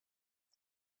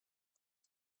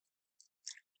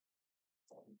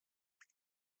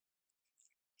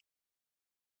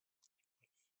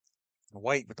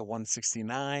 White with the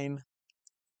 169.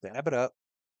 Dab it up.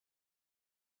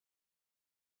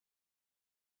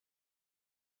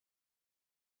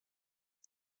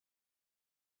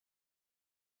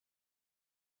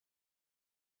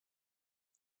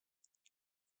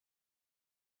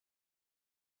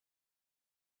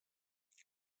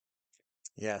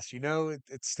 Yes,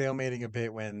 it's stalemating a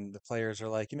bit when the players are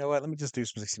like, you know what, let me just do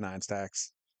some 69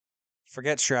 stacks.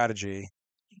 Forget strategy.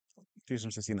 Do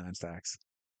some 69 stacks.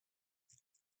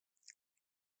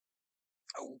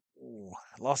 Oh,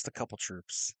 lost a couple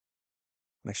troops.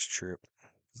 Next troop.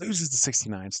 Loses the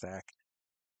 69 stack.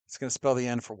 It's going to spell the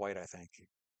end for white, I think.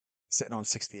 Sitting on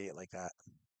 68 like that.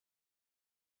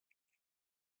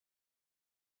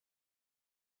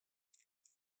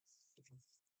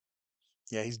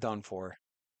 Yeah, he's done for.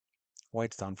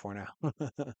 White's done for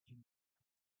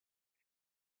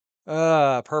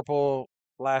now. Purple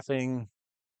laughing,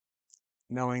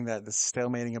 knowing that this is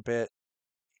stalemating a bit.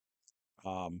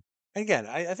 Um, and again,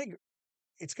 I think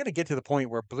it's going to get to the point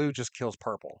where blue just kills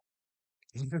purple.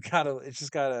 It's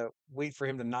just gotta wait for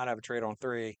him to not have a trade on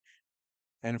 3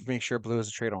 and make sure blue has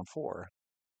a trade on 4.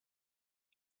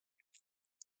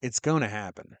 It's going to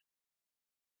happen.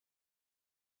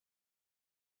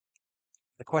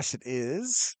 The question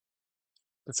is,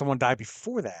 did someone die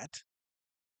before that?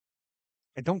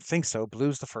 I don't think so.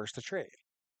 Blue's the first to trade.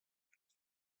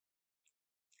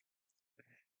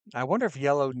 I wonder if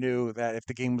yellow knew that if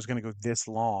the game was going to go this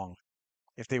long,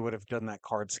 if they would have done that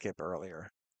card skip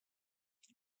earlier.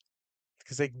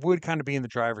 Because they would kind of be in the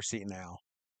driver's seat now.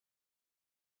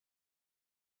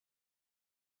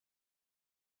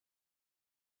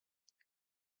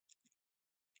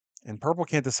 And purple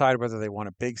can't decide whether they want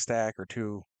a big stack or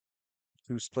two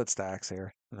split stacks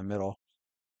here in the middle.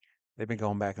 They've been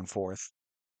going back and forth.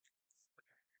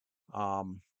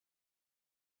 Um,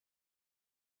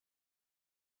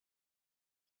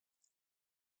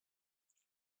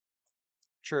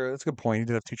 sure, that's a good point. He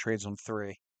did have 2 trades on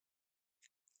 3.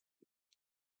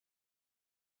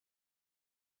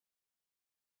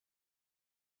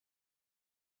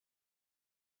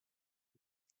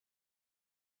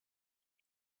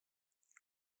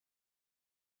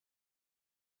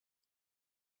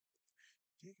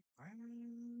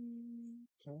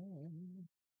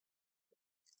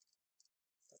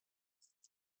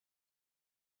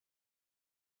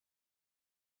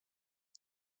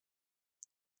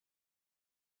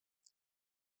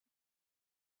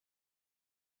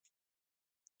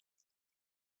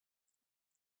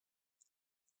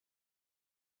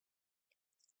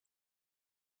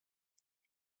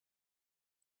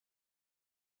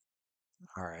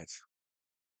 All right.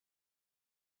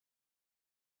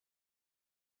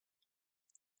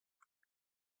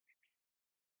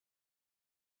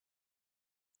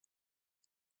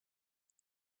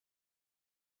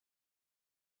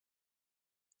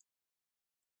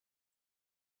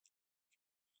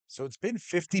 So it's been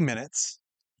 50 minutes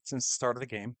since the start of the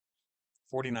game,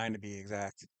 49 to be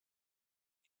exact.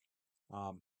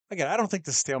 Um, Again, I don't think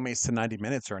the stalemate's to 90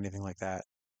 minutes or anything like that,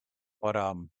 but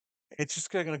it's just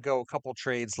going to go a couple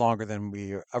trades longer than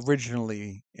we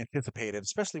originally anticipated,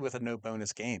 especially with a no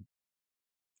bonus game.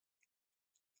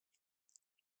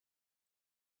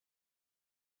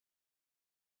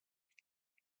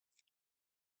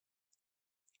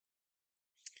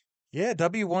 Yeah,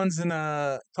 W1's in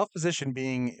a tough position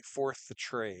being fourth to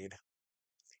trade.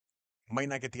 Might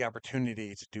not get the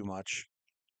opportunity to do much.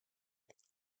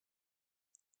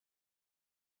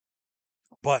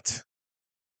 But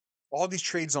all these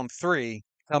trades on three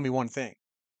tell me one thing.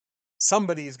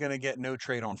 Somebody's going to get no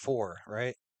trade on four,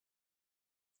 right?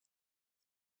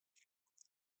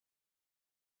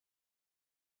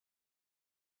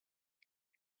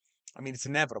 I mean, it's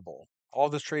inevitable. All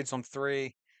those trades on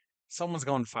three, someone's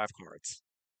going five cards.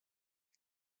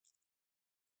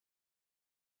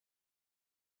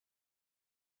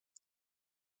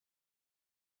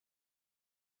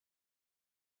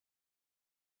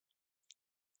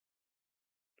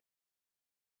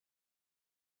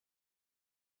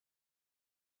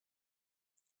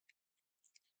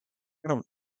 I don't.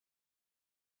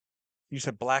 You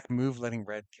said black move, letting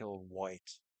red kill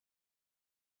white.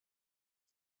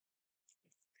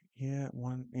 Yeah,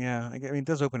 one. Yeah, I mean, it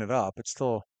does open it up. It's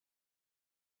still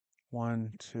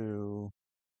one, two.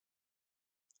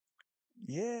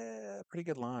 Yeah, pretty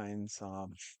good lines.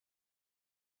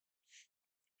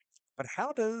 But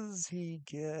how does he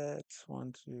get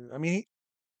one, two? I mean,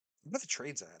 what the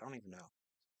trades at? I don't even know.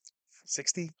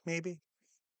 60 maybe.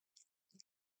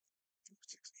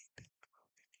 60.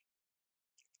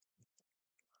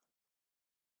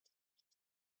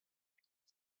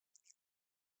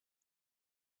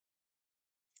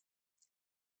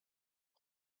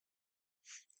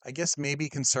 I guess maybe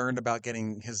concerned about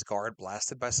getting his guard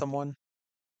blasted by someone.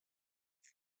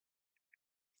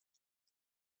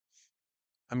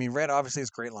 I mean, red obviously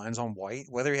has great lines on white.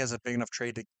 Whether he has a big enough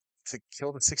trade to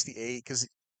kill the 68, because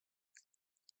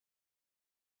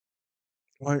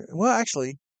well,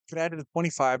 actually, could add the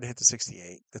 25 to hit the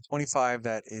 68. The 25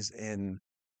 that is in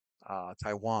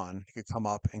Taiwan, he could come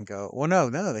up and go. Well, no,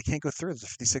 they can't go through. There's a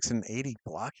 56 and 80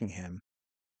 blocking him.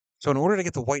 So in order to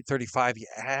get the white 35, he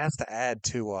has to add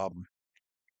to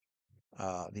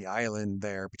the island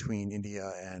there between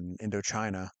India and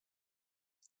Indochina.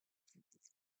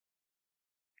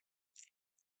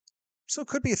 So it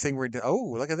could be a thing where,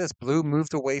 oh, look at this. Blue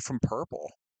moved away from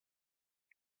purple.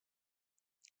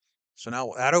 So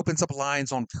now that opens up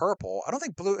lines on purple. I don't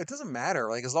think blue, it doesn't matter.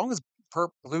 Like, as long as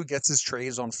blue gets his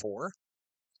trays on four,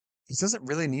 he doesn't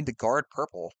really need to guard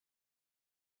purple.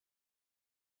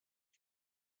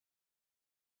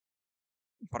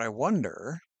 But I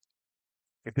wonder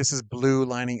if this is blue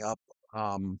lining up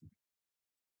um,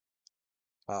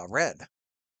 red.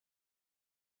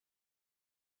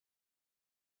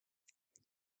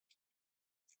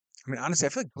 I mean, honestly, I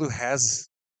feel like blue has,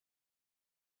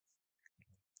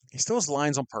 he still has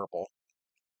lines on purple.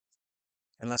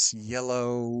 Unless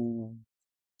yellow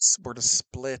were to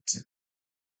split,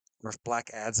 or if black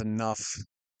adds enough.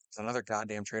 It's another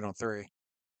goddamn trade on three.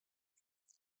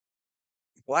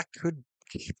 Black could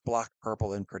block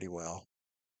purple in pretty well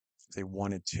if they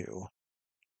wanted to.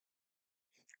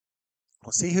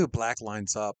 We'll see who black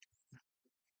lines up.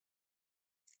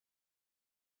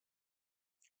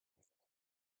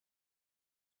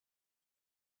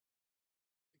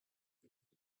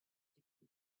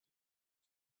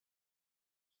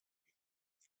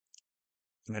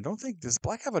 And I don't think, does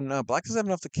black have enough? Black doesn't have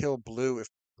enough to kill blue if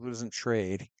blue doesn't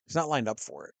trade. He's not lined up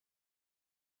for it.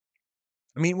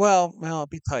 I mean, well, it'd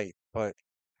be tight, but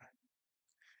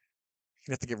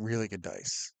you'd have to get really good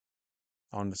dice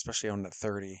on, especially on the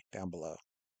 30 down below.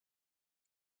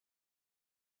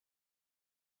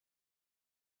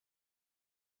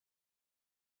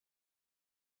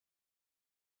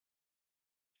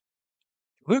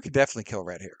 Blue could definitely kill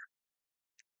red here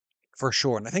for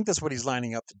sure. And I think that's what he's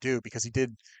lining up to do because he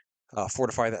did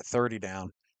fortify that 30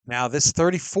 down. Now this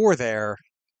 34 there,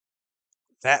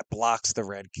 that blocks the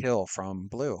red kill from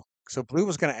blue. So blue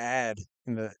was going to add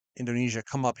in the Indonesia,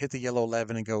 come up, hit the yellow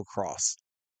 11 and go across.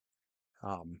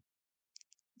 Um,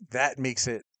 that makes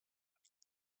it,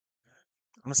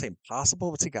 I'm going to say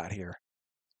impossible. What's he got here?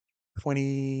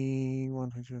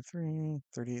 21, 22, 3,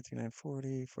 38, 39,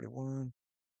 40, 41,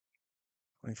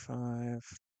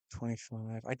 25,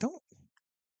 25. I don't,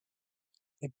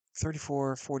 like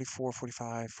 34, 44,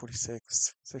 45,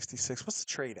 46, 66. What's the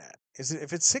trade at? Is it,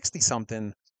 if it's 60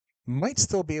 something, might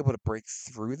still be able to break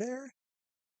through there?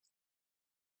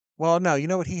 Well, no, you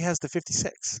know what? He has the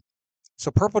 56.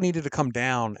 So purple needed to come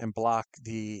down and block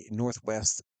the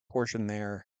northwest portion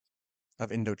there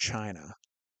of Indochina.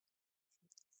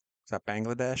 Is that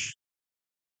Bangladesh?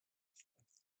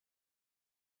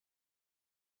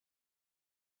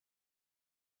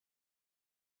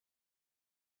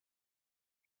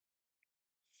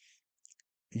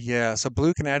 Yeah, so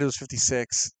blue can add to his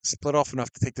 56, split off enough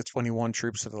to take the 21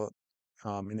 troops to the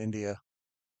in India,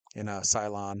 in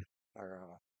Ceylon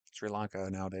or Sri Lanka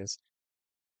nowadays,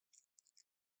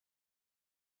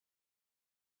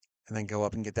 and then go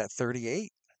up and get that 38.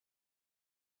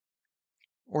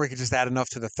 Or he could just add enough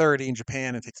to the 30 in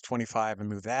Japan and take the 25 and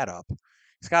move that up.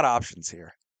 He's got options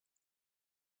here.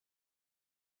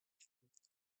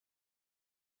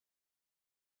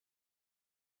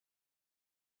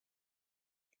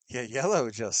 Yeah, yellow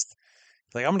just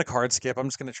like I'm gonna card skip. I'm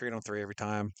just gonna trade on 3 every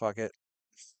time. Fuck it.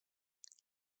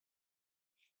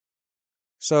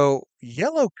 So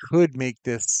yellow could make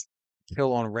this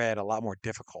kill on red a lot more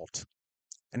difficult.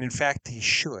 And in fact, he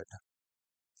should.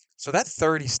 So that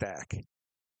 30 stack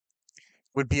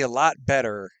would be a lot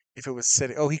better if it was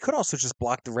sitting. Oh, he could also just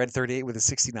block the red 38 with a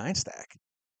 69 stack.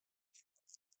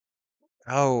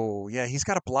 Oh, yeah, he's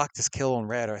got to block this kill on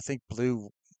red. Or I think blue.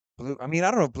 I mean,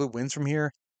 I don't know if blue wins from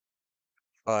here,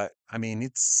 but I mean,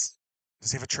 it's.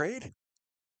 Does he have a trade?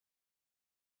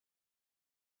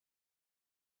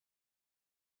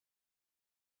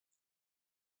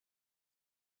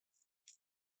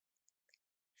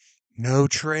 No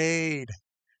trade.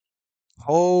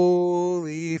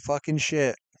 Holy fucking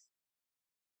shit.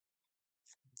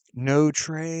 No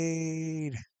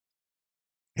trade.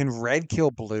 Can red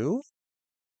kill blue?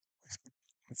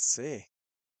 Let's see.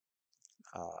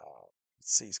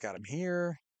 Let's see. He's got him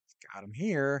here. Got him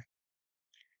here.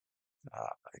 Uh,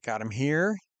 got him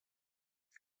here.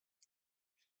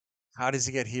 How does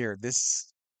he get here?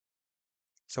 This.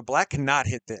 So black cannot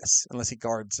hit this unless he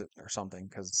guards it or something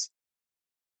because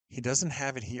he doesn't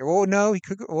have it here. Oh no, he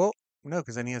could go. Well, no,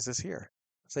 because then he has this here.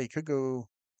 So he could go.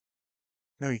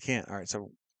 No, he can't. All right.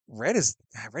 So red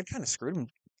kind of screwed him.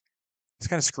 He's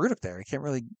kind of screwed up there. He can't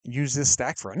really use this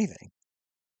stack for anything.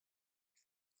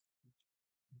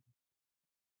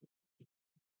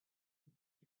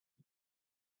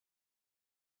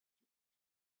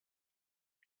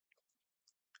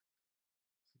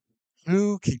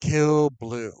 Blue can kill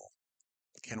blue.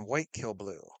 Can white kill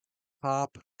blue?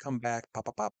 Pop, come back, pop,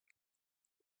 pop, pop.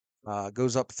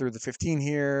 Goes up through the 15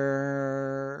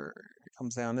 here.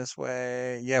 Comes down this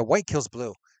way. Yeah, white kills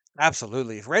blue.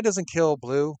 Absolutely. If red doesn't kill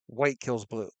blue, white kills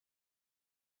blue.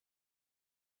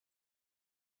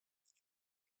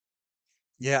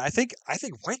 Yeah, I think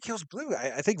white kills blue.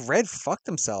 I think red fucked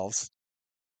themselves.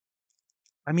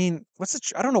 I mean,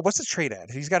 I don't know what's the trade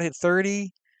at. He's got to hit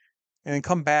 30 and then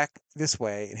come back this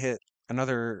way and hit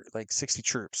another like 60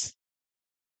 troops.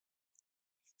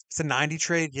 It's a 90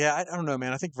 trade. Yeah, I don't know,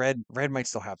 man. I think red might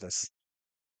still have this.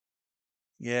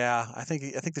 Yeah, I think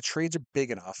the trades are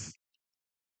big enough.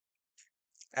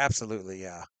 Absolutely,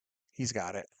 yeah. He's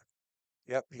got it.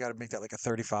 Yep, you got to make that like a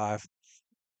 35,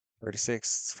 36.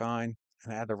 It's fine.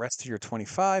 And add the rest to your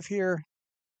 25 here.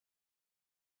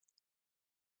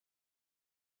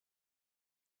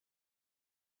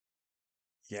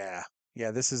 Yeah.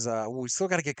 Yeah, this is we still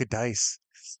got to get good dice.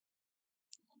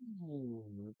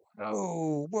 Ooh.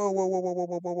 Oh, whoa, whoa, whoa, whoa, whoa,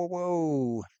 whoa, whoa, whoa,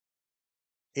 whoa.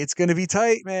 It's gonna be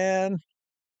tight, man.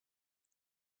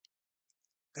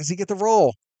 Does he get the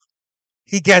roll?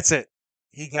 He gets it.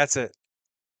 He gets it.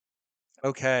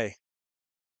 Okay.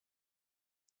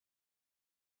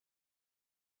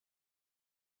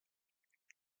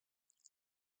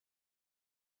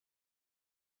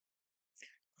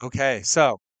 Okay.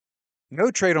 So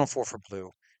no trade on 4 for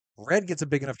blue. Red gets a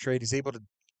big enough trade. He's able to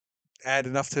add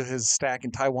enough to his stack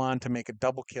in Taiwan to make a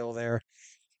double kill there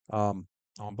um,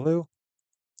 on blue.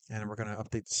 And we're going to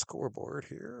update the scoreboard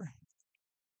here.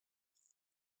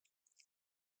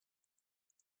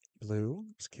 Blue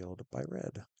is killed by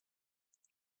red.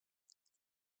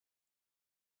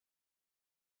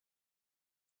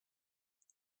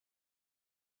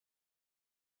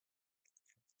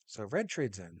 So red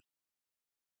trades in.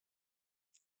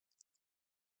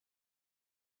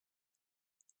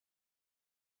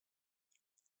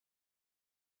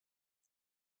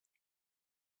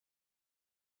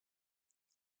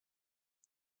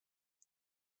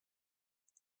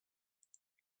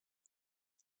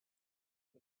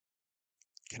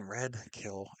 Can red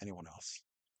kill anyone else?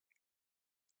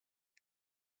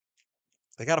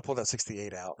 They got to pull that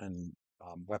 68 out and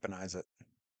weaponize it.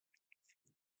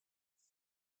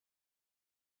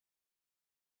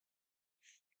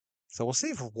 So we'll see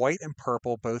if white and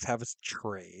purple both have its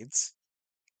trades.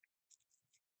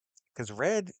 Because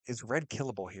red is red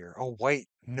killable here. Oh, white,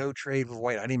 no trade with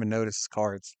white. I didn't even notice his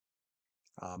cards,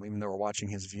 even though we're watching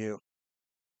his view.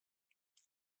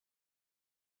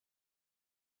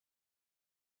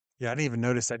 Yeah, I didn't even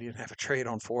notice that he didn't have a trade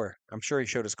on 4. I'm sure he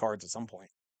showed his cards at some point.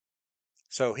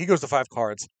 So he goes to 5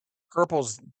 cards.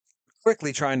 Purple's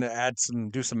quickly trying to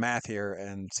do some math here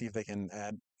and see if they can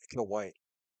kill white.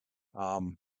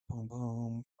 Boom,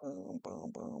 boom, boom,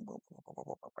 boom, boom, boom, boom,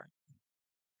 boom,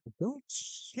 boom, boom.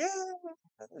 Yeah,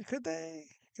 could they?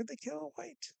 Could they kill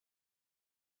white?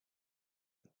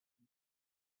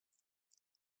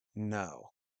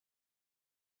 No,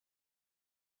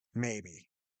 maybe.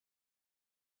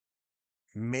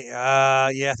 Yeah,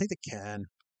 I think they can.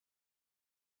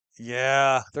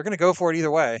 Yeah, they're gonna go for it either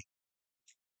way.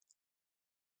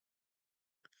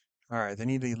 All right, they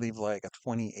need to leave like a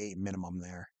 28 minimum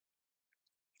there.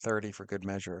 30 for good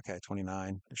measure. Okay,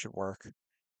 29. It should work.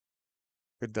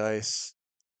 Good dice.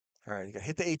 All right, you got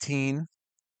hit the 18.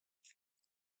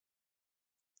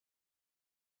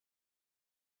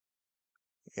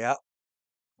 Yeah.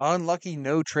 Unlucky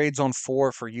no trades on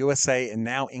 4 for USA and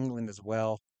now England as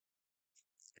well.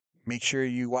 Make sure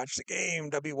you watch the game,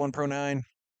 W1 Pro 9.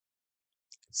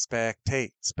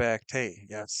 Spectate, spectate.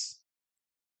 Yes.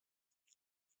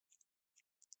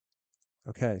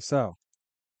 Okay, so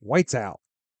white's out.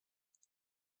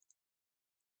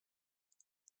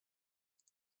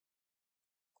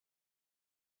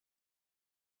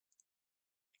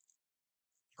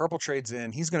 Purple trades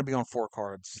in. He's going to be on 4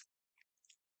 cards.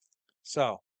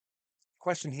 So,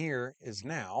 question here is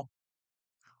now,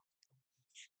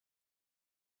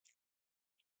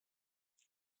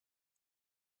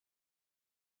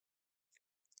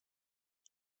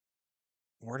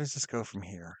 where does this go from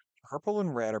here? Purple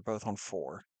and red are both on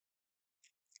 4.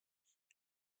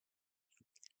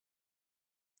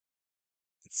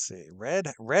 Let's see.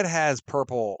 Red has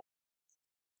purple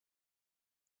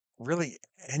really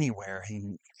anywhere.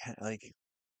 Like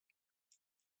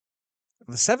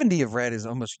the 70 of red is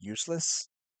almost useless.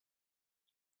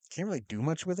 Can't really do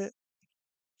much with it.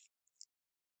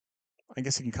 I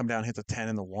guess he can come down and hit the 10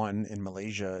 and the 1 in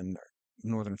Malaysia and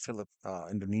northern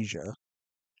Indonesia. And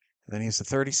then he has the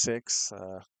 36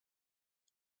 to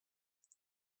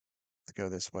go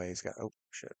this way. He's got, oh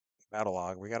shit, battle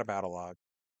log. We got a battle log.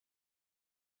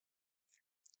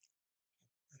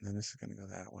 And then this is going to go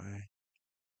that way.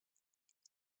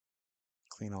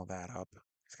 Clean all that up.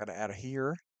 He's got to add a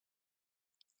here.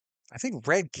 I think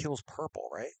red kills purple,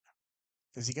 right?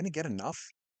 Is he going to get enough?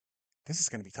 This is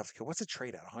going to be tough to kill. What's the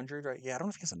trade at? 100, right? Yeah, I don't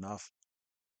know if he has enough.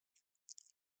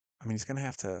 I mean, he's going to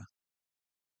have to...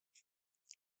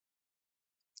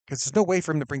 Because there's no way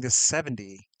for him to bring this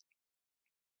 70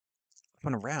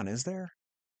 up and around, is there?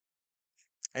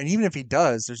 And even if he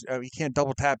does, he can't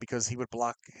double tap because he would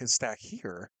block his stack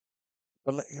here.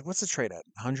 But what's the trade at?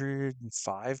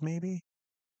 105 maybe?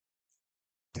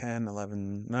 10,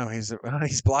 11. No, he's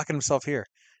he's blocking himself here.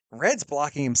 Red's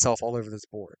blocking himself all over this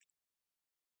board.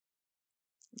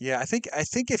 Yeah, I think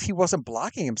if he wasn't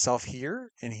blocking himself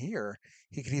here and here,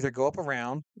 he could either go up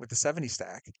around with the 70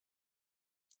 stack.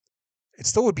 It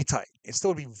still would be tight. It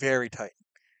still would be very tight.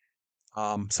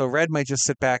 So red might just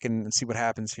sit back and see what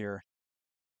happens here.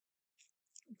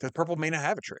 Because purple may not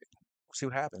have a trade. We'll see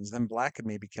what happens. Then black could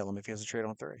maybe kill him if he has a trade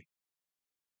on 3.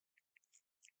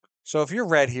 So if you're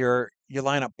red here, you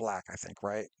line up black, I think,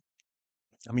 right?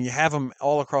 I mean, you have them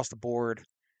all across the board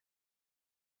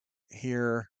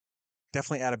here.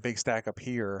 Definitely add a big stack up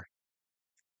here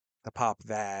to pop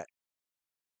that.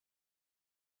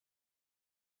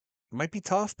 Might be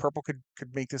tough. Purple could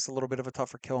make this a little bit of a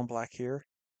tougher kill on black here.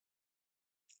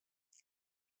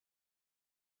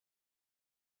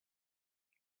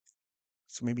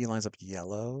 So maybe he lines up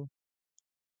yellow.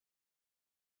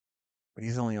 But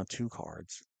he's only on 2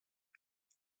 cards.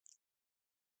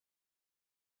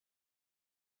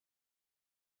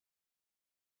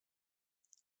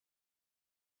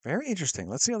 Very interesting.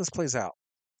 Let's see how this plays out.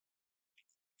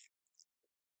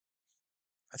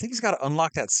 I think he's got to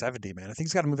unlock that 70, man. I think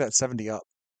he's got to move that 70 up.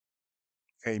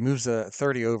 Okay, he moves the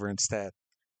 30 over instead.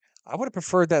 I would have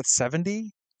preferred that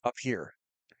 70 up here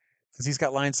because he's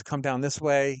got lines to come down this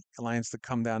way, lines to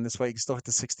come down this way. You can still hit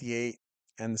the 68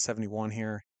 and the 71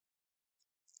 here.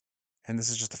 And this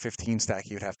is just a 15 stack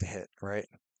you would have to hit, right?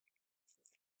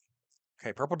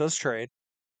 Okay, purple does trade.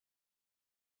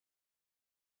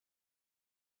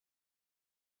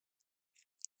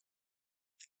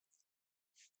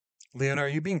 Leon, are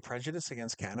you being prejudiced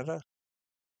against Canada?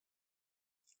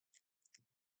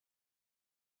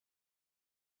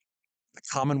 The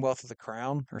Commonwealth of the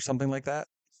Crown or something like that?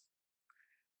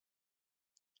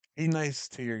 Be nice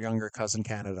to your younger cousin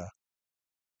Canada.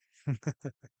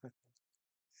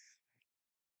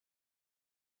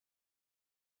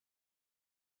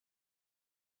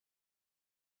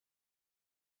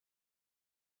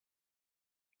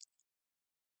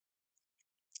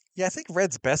 Yeah, I think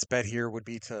Red's best bet here would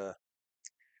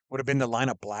have been to line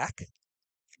up black,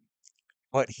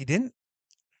 but he didn't.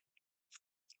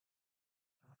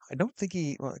 I don't think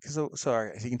he well, because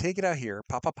sorry, he can take it out here,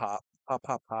 pop, pop, pop, pop,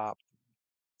 pop, pop,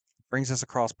 brings us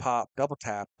across, pop, double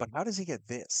tap. But how does he get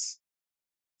this?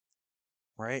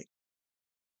 Right,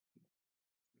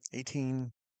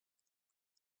 18,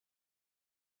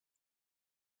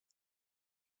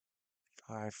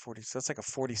 5, 40. So that's like a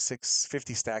 46,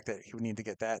 50 stack that he would need to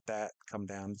get that come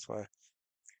down. That's why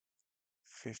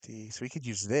 50. So he could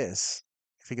use this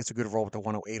if he gets a good roll with the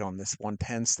 108 on this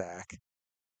 110 stack.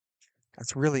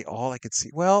 That's really all I could see.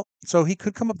 Well, so he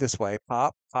could come up this way.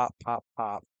 Pop, pop, pop,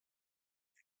 pop,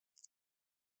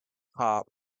 pop.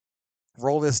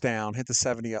 Roll this down, hit the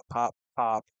 70 up, pop,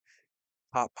 pop,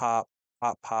 pop, pop,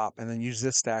 pop, pop, and then use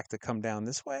this stack to come down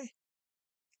this way.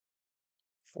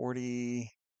 40,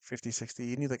 50, 60.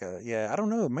 You need like yeah, I don't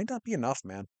know. It might not be enough,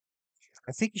 man.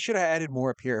 I think you should have added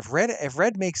more up here. If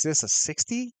red makes this a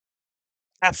 60,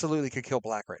 absolutely could kill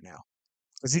black right now.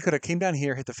 Because he could have came down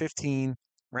here, hit the 15,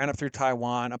 ran up through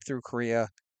Taiwan, up through Korea,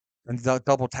 and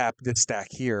double tap this stack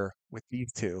here with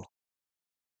these two.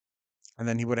 And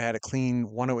then he would have had a clean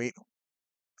 108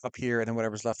 up here, and then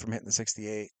whatever's left from hitting the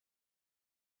 68.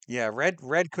 Yeah, red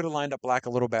could have lined up black a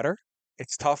little better.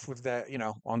 It's tough with that,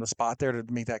 on the spot there to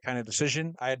make that kind of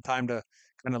decision. I had time to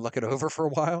kind of look it over for a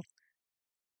while.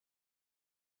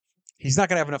 He's not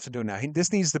gonna have enough to do now.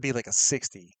 This needs to be like a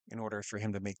 60 in order for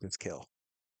him to make this kill.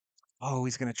 Oh,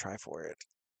 he's gonna try for it.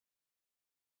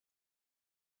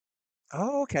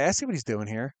 Oh, okay. I see what he's doing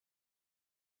here.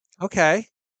 Okay.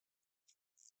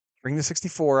 Bring the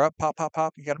 64 up. Pop, pop,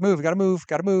 pop. You gotta move, you gotta move,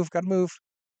 gotta move, gotta move.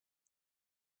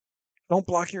 Don't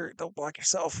block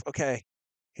yourself. Okay.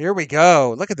 Here we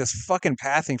go. Look at this fucking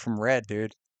pathing from red,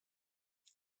 dude.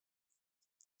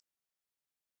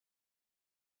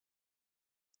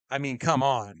 I mean, come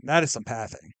on. That is some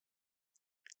pathing.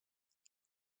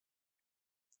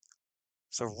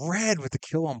 So red with the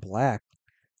kill on black.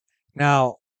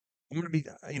 Now, I'm gonna be,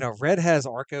 red has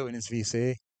Arco in his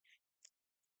VC.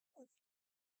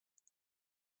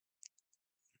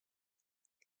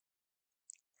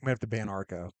 I'm gonna have to ban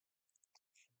Arco.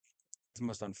 It's the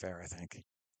most unfair, I think.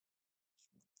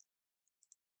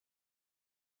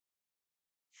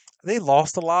 They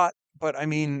lost a lot, but I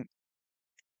mean,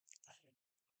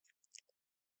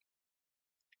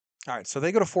 all right. So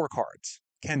they go to 4 cards.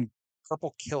 Can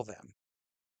purple kill them?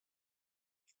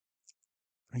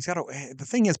 He's got to. The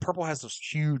thing is, purple has those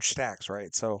huge stacks,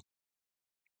 right? So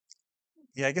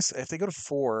yeah, I guess if they go to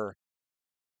 4,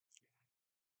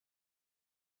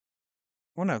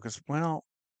 well, no, because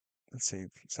let's see,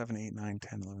 7, 8, 9,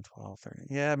 10, 11, 12, 13.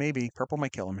 Yeah, maybe purple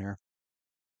might kill him here.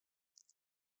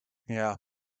 Yeah,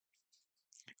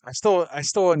 I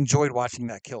still enjoyed watching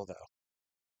that kill though.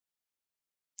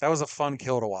 That was a fun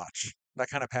kill to watch. That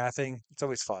kind of pathing, it's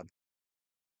always fun.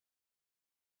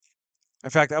 In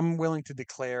fact, I'm willing to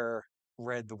declare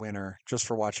red the winner just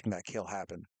for watching that kill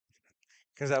happen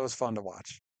because that was fun to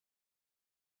watch.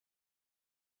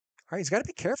 All right, he's got to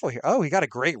be careful here. Oh, he got a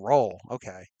great roll.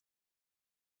 Okay.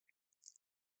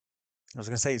 I was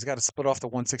going to say he's got to split off the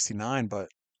 169, but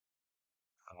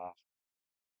uh,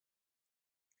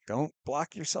 don't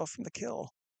block yourself from the kill.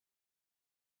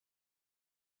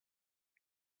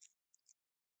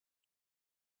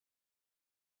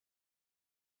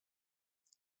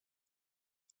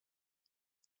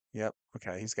 Yep.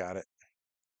 Okay, he's got it.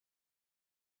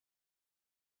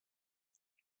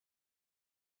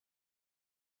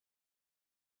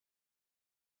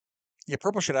 Yeah,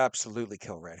 purple should absolutely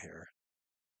kill red here.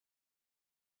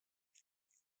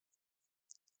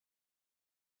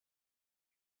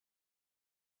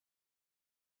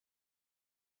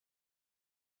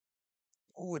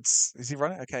 Oh, is he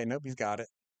running? Okay, nope, he's got it.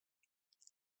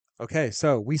 Okay,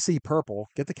 so we see purple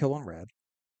get the kill on red.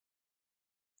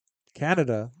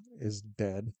 Canada is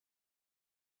dead.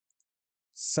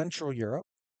 Central Europe.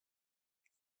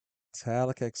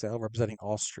 Italic XL representing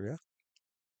Austria.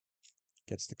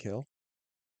 Gets the kill.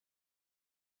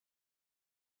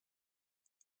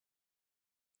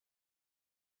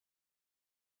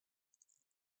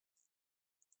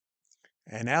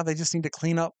 And now they just need to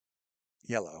clean up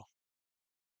yellow.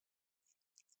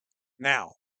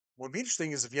 Now, what would be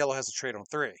interesting is if yellow has a trade on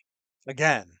 3.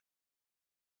 Again,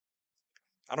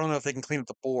 I don't know if they can clean up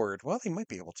the board. Well, they might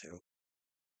be able to.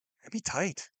 It'd be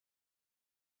tight.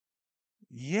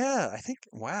 Yeah, I think,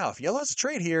 wow, if yellow has a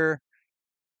trade here,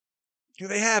 do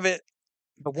they have it?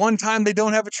 The one time they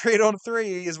don't have a trade on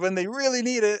 3 is when they really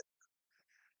need it.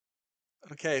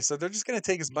 Okay, so they're just going to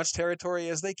take as much territory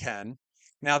as they can.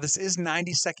 Now, this is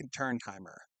 90-second turn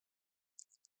timer.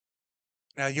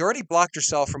 Now, you already blocked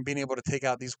yourself from being able to take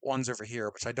out these ones over here,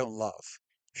 which I don't love.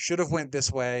 Should have went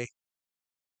this way.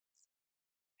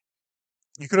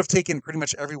 You could have taken pretty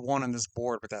much every one on this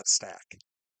board with that stack.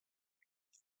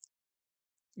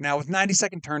 Now, with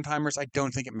 90-second turn timers, I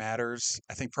don't think it matters.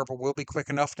 I think purple will be quick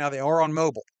enough. Now, they are on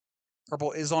mobile.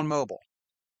 Purple is on mobile.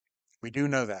 We do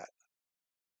know that.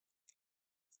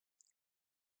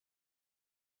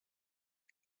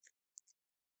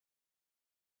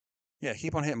 Yeah,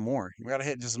 keep on hitting more. You got to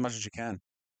hit just as much as you can.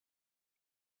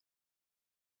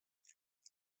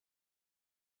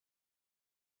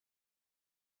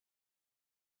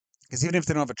 Because even if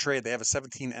they don't have a trade, they have a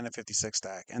 17 and a 56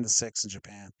 stack, and the 6 in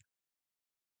Japan.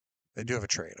 They do have a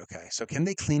trade, okay. So can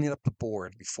they clean it up the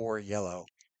board before yellow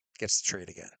gets the trade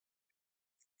again?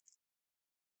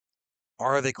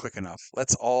 Are they quick enough?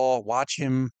 Let's all watch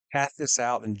him path this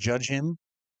out and judge him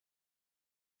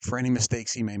for any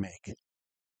mistakes he may make.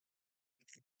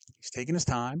 He's taking his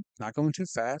time, not going too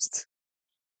fast.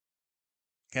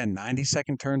 Again,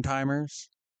 90-second turn timers.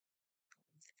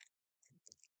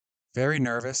 Very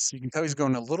nervous. You can tell he's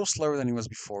going a little slower than he was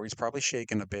before. He's probably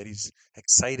shaking a bit. He's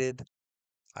excited.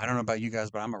 I don't know about you guys,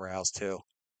 but I'm aroused too.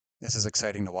 This is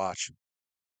exciting to watch.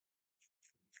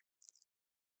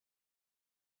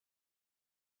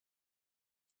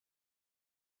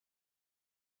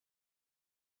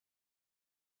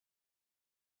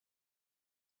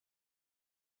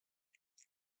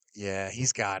 Yeah,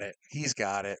 he's got it. He's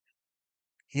got it.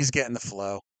 He's getting the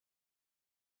flow.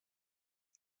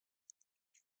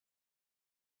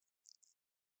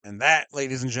 And that,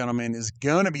 ladies and gentlemen, is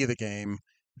going to be the game.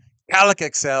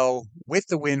 Alec XL with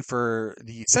the win for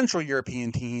the Central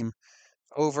European team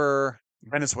over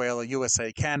Venezuela,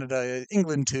 USA, Canada,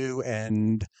 England too,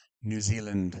 and New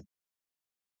Zealand.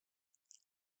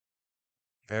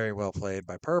 Very well played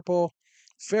by Purple.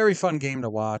 Very fun game to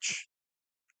watch.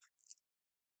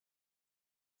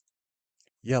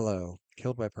 Yellow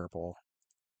killed by Purple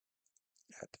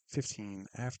at 15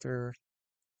 after.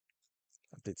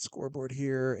 Update scoreboard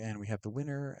here, and we have the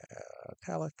winner,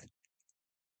 Talik.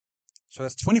 So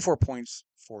that's 24 points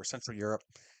for Central Europe,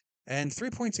 and 3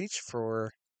 points each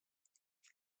for